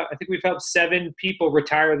I think we've helped 7 people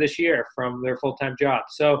retire this year from their full-time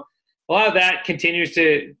jobs. So a lot of that continues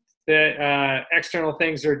to. The external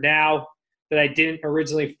things are now that I didn't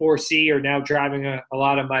originally foresee are now driving a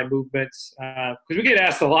lot of my movements. Because we get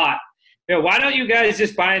asked a lot, why don't you guys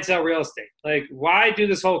just buy and sell real estate? Like, why do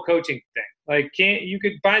this whole coaching thing? Like, you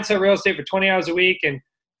could buy and sell real estate for 20 hours a week and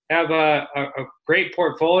have a great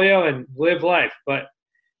portfolio and live life. But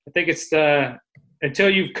I think it's until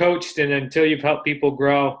you've coached and until you've helped people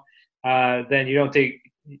grow, then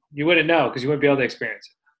you wouldn't know, because you wouldn't be able to experience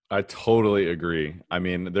it. I totally agree. I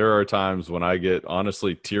mean, there are times when I get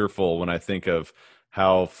honestly tearful when I think of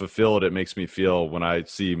how fulfilled it makes me feel when I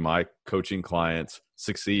see my coaching clients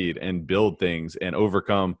succeed and build things and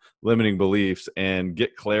overcome limiting beliefs and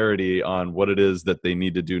get clarity on what it is that they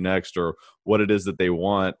need to do next, or what it is that they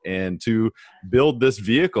want, and to build this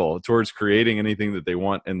vehicle towards creating anything that they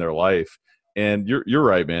want in their life. And you're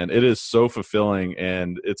right, man. It is so fulfilling,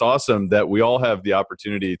 and it's awesome that we all have the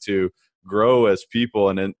opportunity to grow as people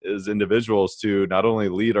and as individuals, to not only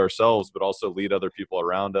lead ourselves, but also lead other people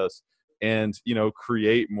around us, and,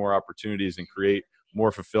 create more opportunities and create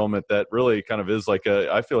more fulfillment that really kind of is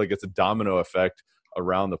I feel like it's a domino effect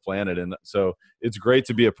around the planet. And so it's great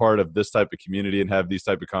to be a part of this type of community and have these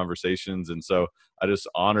type of conversations. And so I just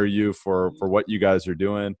honor you for what you guys are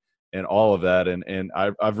doing and all of that. And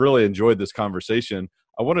I've really enjoyed this conversation.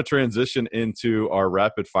 I want to transition into our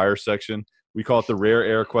rapid fire section. We call it the Rare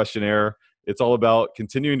Air Questionnaire. it's all about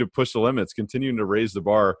continuing to push the limits, continuing to raise the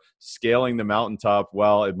bar, scaling the mountaintop.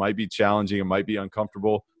 While it might be challenging, it might be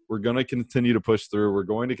uncomfortable, we're going to continue to push through. We're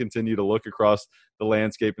going to continue to look across the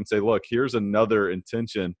landscape and say, look, here's another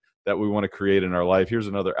intention that we want to create in our life. Here's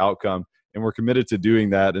another outcome. And we're committed to doing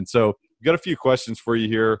that. And so we've got a few questions for you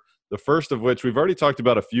here. The first of which, we've already talked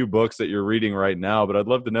about a few books that you're reading right now, but I'd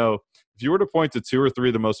love to know if you were to point to 2 or 3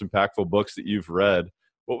 of the most impactful books that you've read,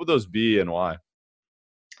 what would those be and why?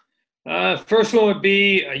 First one would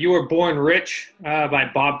be You Were Born Rich by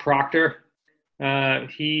Bob Proctor. I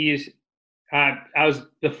was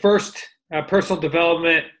the first personal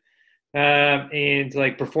development and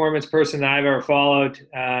like performance person that I've ever followed.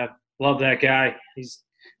 Love that guy. He's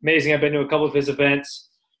amazing. I've been to a couple of his events.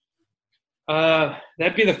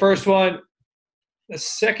 That'd be the first one. The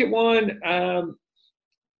second one,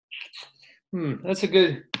 that's a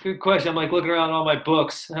good question. I'm like looking around all my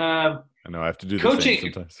books. I know I have to do the same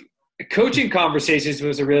sometimes. Coaching Conversations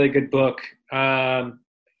was a really good book. And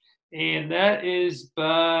that is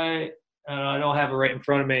by, I don't have it right in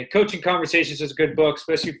front of me. Coaching Conversations is a good book,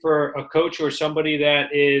 especially for a coach or somebody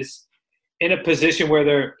that is in a position where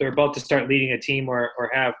they're about to start leading a team or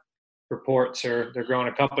have reports or they're growing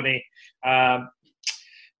a company. The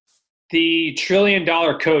 $1 Trillion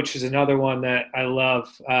Coach is another one that I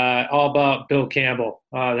love, all about Bill Campbell.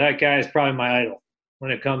 That guy is probably my idol when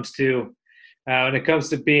it comes to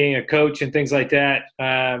being a coach and things like that.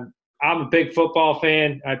 I'm a big football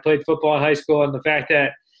fan. I played football in high school, and the fact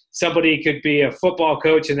that somebody could be a football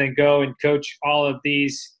coach and then go and coach all of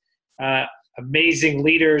these amazing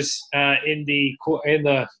leaders in the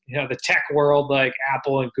the tech world like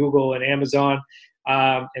Apple and Google and Amazon,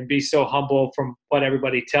 and be so humble from what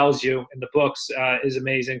everybody tells you in the books is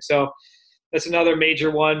amazing. So that's another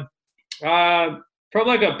major one. From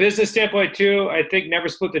like a business standpoint too, I think Never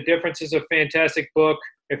Split the Difference is a fantastic book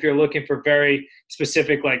if you're looking for very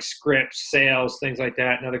specific like scripts, sales, things like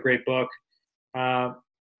that. Another great book. I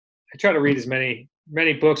try to read as many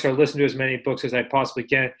books or listen to as many books as I possibly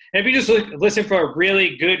can. And if you just listen for a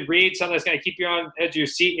really good read, something that's going to keep you on the edge of your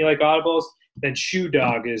seat and you like audibles, then Shoe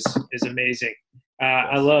Dog is amazing.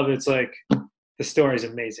 I love it. It's like the story is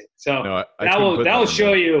amazing. So no, that will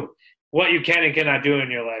show you what you can and cannot do in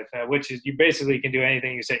your life, which is you basically can do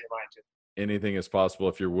anything you set your mind to. Anything is possible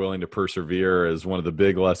if you're willing to persevere is one of the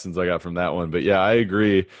big lessons I got from that one. But yeah, I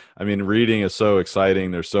agree. I mean, reading is so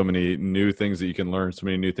exciting. There's so many new things that you can learn, so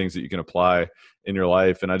many new things that you can apply in your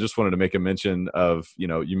life. And I just wanted to make a mention of,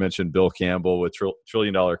 you mentioned Bill Campbell with $1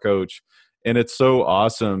 Trillion Coach. And it's so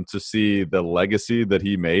awesome to see the legacy that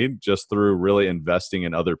he made just through really investing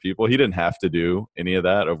in other people. He didn't have to do any of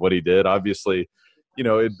that, of what he did. Obviously,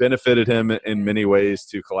 it benefited him in many ways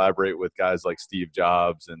to collaborate with guys like Steve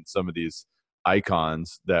Jobs and some of these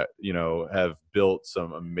icons that, have built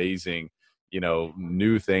some amazing,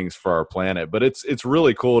 new things for our planet. But it's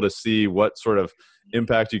really cool to see what sort of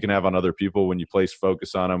impact you can have on other people when you place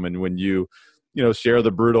focus on them and when you share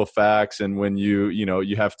the brutal facts and when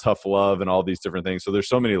you have tough love and all these different things. So there's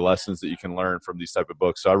so many lessons that you can learn from these type of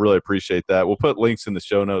books. So I really appreciate that. We'll put links in the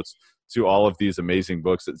show notes to all of these amazing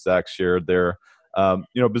books that Zach shared there.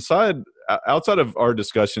 Outside of our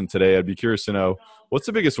discussion today, I'd be curious to know, what's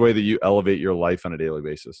the biggest way that you elevate your life on a daily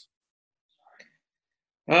basis?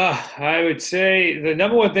 I would say the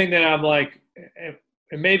number one thing that I'm like,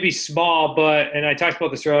 it may be small, and I talked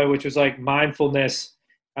about this earlier, which was like mindfulness.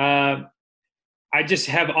 I just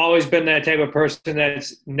have always been that type of person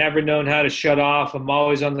that's never known how to shut off. I'm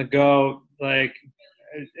always on the go. Like,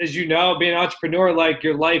 as you know, being an entrepreneur, like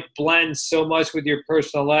your life blends so much with your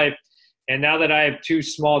personal life. And now that I have 2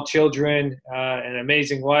 small children, an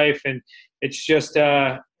amazing wife, and it's just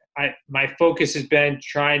my focus has been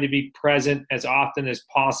trying to be present as often as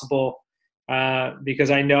possible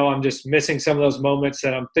because I know I'm just missing some of those moments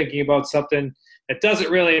that I'm thinking about something that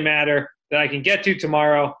doesn't really matter that I can get to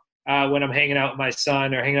tomorrow when I'm hanging out with my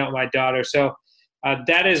son or hanging out with my daughter. So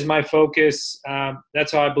that is my focus.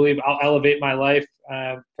 That's how I believe I'll elevate my life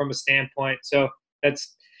from a standpoint. So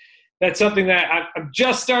that's something that I'm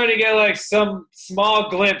just starting to get like some small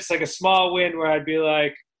glimpse, like a small win where I'd be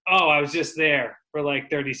like, oh, I was just there for like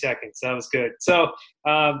 30 seconds. That was good. So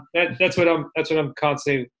that's what I'm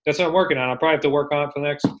working on. I'll probably have to work on it for the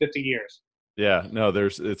next 50 years. Yeah, no,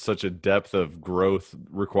 it's such a depth of growth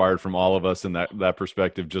required from all of us in that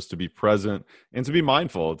perspective, just to be present and to be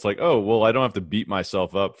mindful. It's like, oh, well, I don't have to beat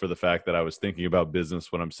myself up for the fact that I was thinking about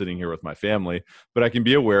business when I'm sitting here with my family, but I can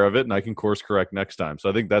be aware of it and I can course correct next time. So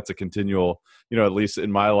I think that's a continual, at least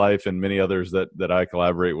in my life and many others that I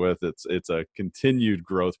collaborate with, it's a continued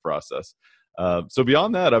growth process. So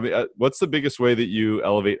beyond that, I mean, what's the biggest way that you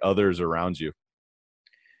elevate others around you?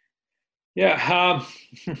 Yeah,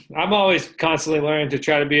 I'm always constantly learning to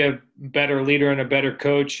try to be a better leader and a better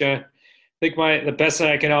coach. I think the best thing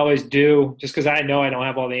I can always do, just because I know I don't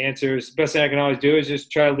have all the answers, the best thing I can always do is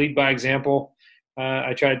just try to lead by example.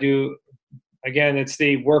 I try to do, again, it's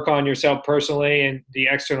the work on yourself personally, and the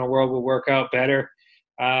external world will work out better.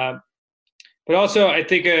 Uh, but also, I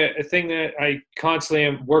think a thing that I constantly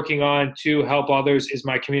am working on to help others is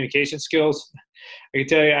my communication skills. I can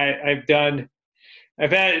tell you,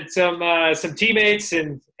 I've had some teammates,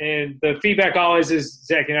 and the feedback always is,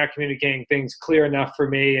 Zach, you're not communicating things clear enough for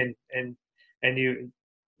me, and you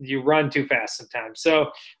run too fast sometimes.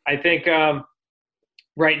 So I think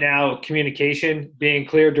right now, communication, being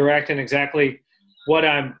clear, direct, and exactly what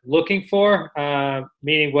I'm looking for,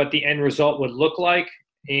 meaning what the end result would look like,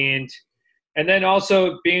 and then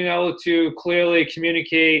also being able to clearly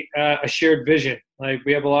communicate a shared vision. Like,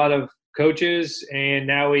 we have a lot of coaches, and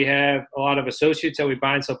now we have a lot of associates that we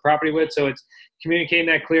buy and sell property with. So it's communicating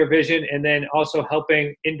that clear vision, and then also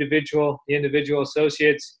helping the individual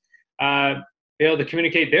associates be able to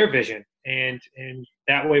communicate their vision, and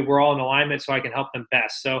that way we're all in alignment, so I can help them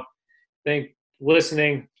best. So I think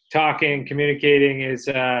listening, talking, communicating is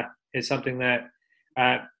something that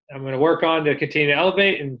I'm going to work on to continue to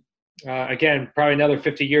elevate. And again, probably another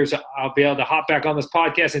 50 years, I'll be able to hop back on this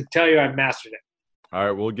podcast and tell you I've mastered it. All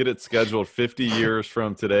right, we'll get it scheduled 50 years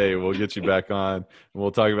from today. We'll get you back on, and we'll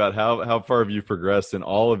talk about how far have you progressed in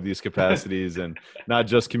all of these capacities, and not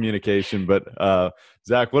just communication. But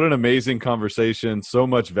Zach, what an amazing conversation. So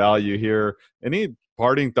much value here. Any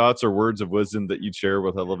parting thoughts or words of wisdom that you'd share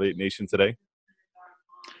with Elevate Nation today?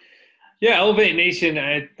 Yeah, Elevate Nation,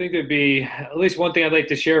 I think there'd be at least one thing I'd like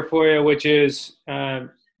to share for you, which is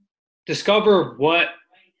discover what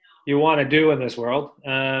you want to do in this world.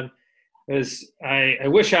 Because I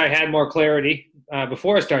wish I had more clarity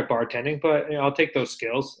before I start bartending, but I'll take those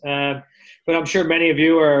skills. But I'm sure many of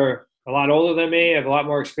you are a lot older than me, have a lot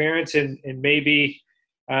more experience, and maybe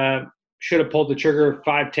should have pulled the trigger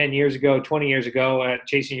 5, 10 years ago, 20 years ago at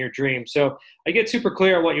chasing your dream. So I get super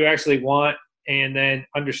clear on what you actually want, and then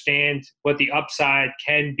understand what the upside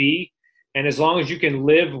can be. And as long as you can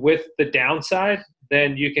live with the downside,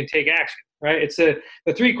 then you can take action, right? It's the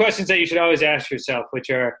 3 questions that you should always ask yourself, which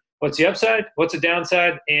are, what's the upside, what's the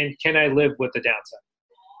downside, and can I live with the downside?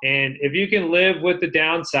 And if you can live with the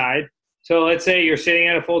downside, so let's say you're sitting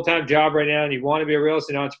at a full-time job right now and you want to be a real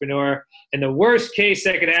estate entrepreneur, and the worst case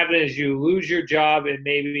that could happen is you lose your job and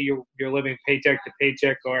maybe you're living paycheck to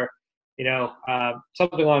paycheck, or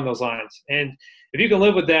something along those lines. And if you can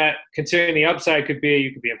live with that, considering the upside could be,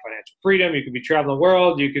 you could be in financial freedom, you could be traveling the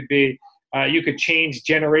world, you could change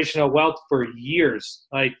generational wealth for years.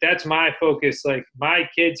 Like, that's my focus. Like, my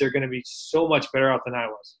kids are going to be so much better off than I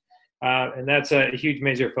was. And that's a huge,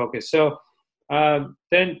 major focus. So then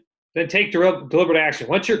take deliberate action.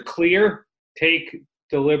 Once you're clear, take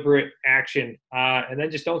deliberate action. And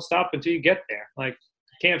then just don't stop until you get there. Like,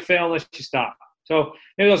 you can't fail unless you stop. So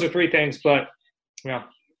maybe those are 3 things, but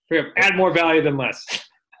add more value than less.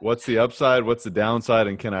 What's the upside? What's the downside?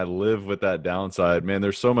 And can I live with that downside? Man,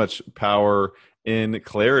 there's so much power in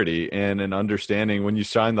clarity and in understanding when you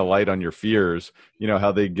shine the light on your fears,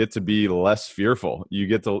 how they get to be less fearful. You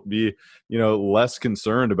get to be, less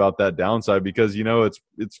concerned about that downside, because,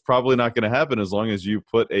 it's probably not going to happen as long as you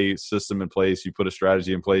put a system in place, you put a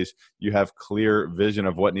strategy in place, you have clear vision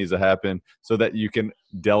of what needs to happen, so that you can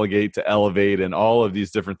delegate to elevate, and all of these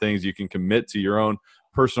different things. You can commit to your own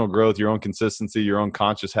personal growth, your own consistency, your own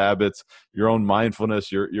conscious habits, your own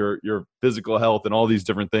mindfulness, your physical health, and all these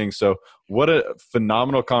different things. So what a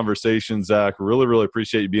phenomenal conversation, Zach. Really, really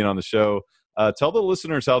appreciate you being on the show. Tell the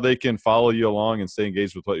listeners how they can follow you along and stay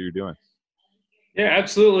engaged with what you're doing. Yeah,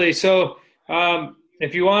 absolutely. So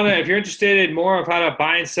if you're interested in more of how to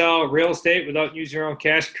buy and sell real estate without using your own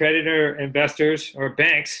cash, credit, or investors or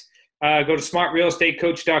banks, go to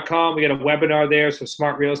smartrealestatecoach.com. We got a webinar there, so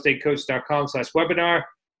smartrealestatecoach.com/webinar.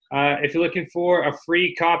 If you're looking for a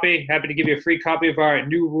free copy, happy to give you a free copy of our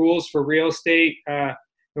new rules for real estate,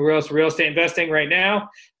 real estate investing right now.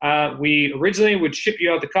 We originally would ship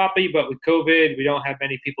you out the copy, but with COVID, we don't have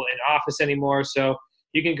many people in office anymore. So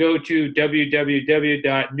you can go to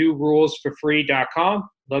www.newrulesforfree.com.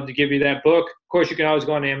 Love to give you that book. Of course, you can always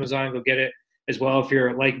go on Amazon and go get it as well if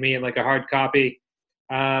you're like me and like a hard copy.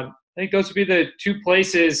 I think those would be the 2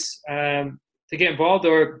 places to get involved,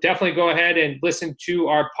 or definitely go ahead and listen to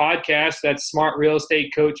our podcast. That's Smart Real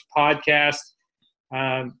Estate Coach Podcast,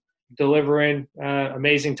 delivering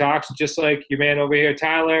amazing talks, just like your man over here,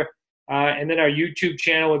 Tyler. And then our YouTube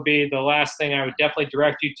channel would be the last thing I would definitely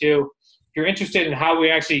direct you to. If you're interested in how we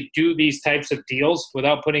actually do these types of deals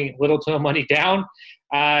without putting little to no money down,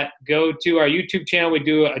 go to our YouTube channel. We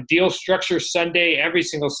do a deal structure Sunday every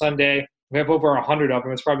single Sunday. We have over 100 of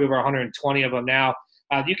them. It's probably over 120 of them now.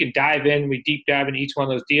 You can dive in. We deep dive into each one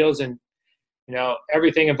of those deals and,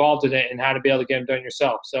 everything involved in it and how to be able to get them done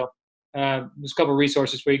yourself. So there's a couple of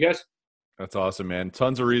resources for you guys. That's awesome, man.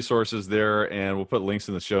 Tons of resources there, and we'll put links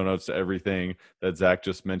in the show notes to everything that Zach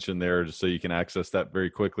just mentioned there, just so you can access that very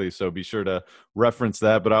quickly. So be sure to reference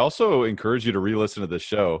that. But I also encourage you to re-listen to the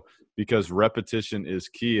show, because repetition is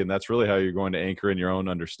key, and that's really how you're going to anchor in your own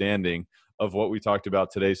understanding of what we talked about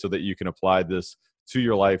today, so that you can apply this to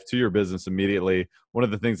your life, to your business immediately. One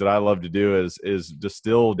of the things that I love to do is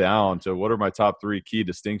distill down to what are my top 3 key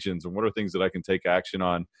distinctions, and what are things that I can take action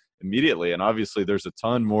on immediately. And obviously there's a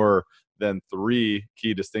ton more than 3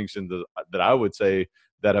 key distinctions that I would say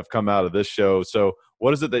that have come out of this show. So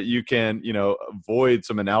what is it that you can, avoid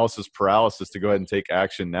some analysis paralysis to go ahead and take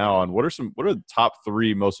action now on? What are the top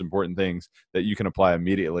 3 most important things that you can apply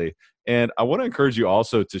immediately? And I want to encourage you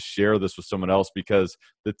also to share this with someone else, because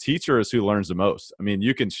the teacher is who learns the most. I mean,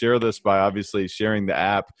 you can share this by obviously sharing the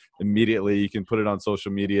app immediately. You can put it on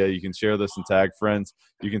social media. You can share this and tag friends.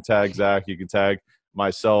 You can tag Zach. You can tag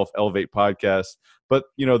myself, Elevate Podcast. But,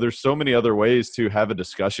 there's so many other ways to have a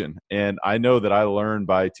discussion. And I know that I learn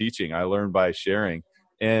by teaching. I learn by sharing.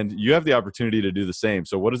 And you have the opportunity to do the same.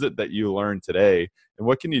 So what is it that you learned today? And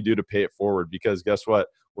what can you do to pay it forward? Because guess what?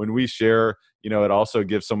 When we share, it also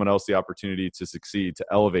gives someone else the opportunity to succeed, to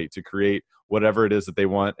elevate, to create whatever it is that they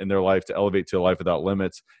want in their life, to elevate to a life without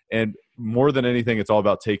limits. And more than anything, it's all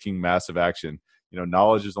about taking massive action.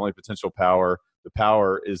 Knowledge is only potential power. The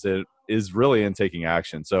power is really in taking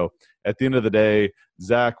action. So at the end of the day,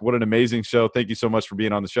 Zach, what an amazing show. Thank you so much for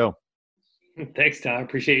being on the show. Thanks, Tom. I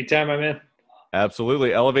appreciate your time, my man.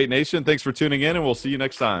 Absolutely. Elevate Nation, thanks for tuning in, and we'll see you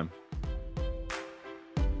next time.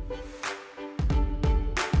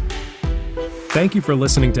 Thank you for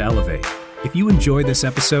listening to Elevate. If you enjoyed this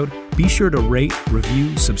episode, be sure to rate,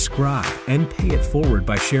 review, subscribe, and pay it forward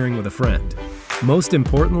by sharing with a friend. Most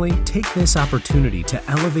importantly, take this opportunity to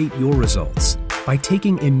elevate your results by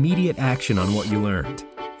taking immediate action on what you learned.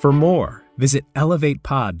 For more, visit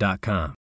elevatepod.com.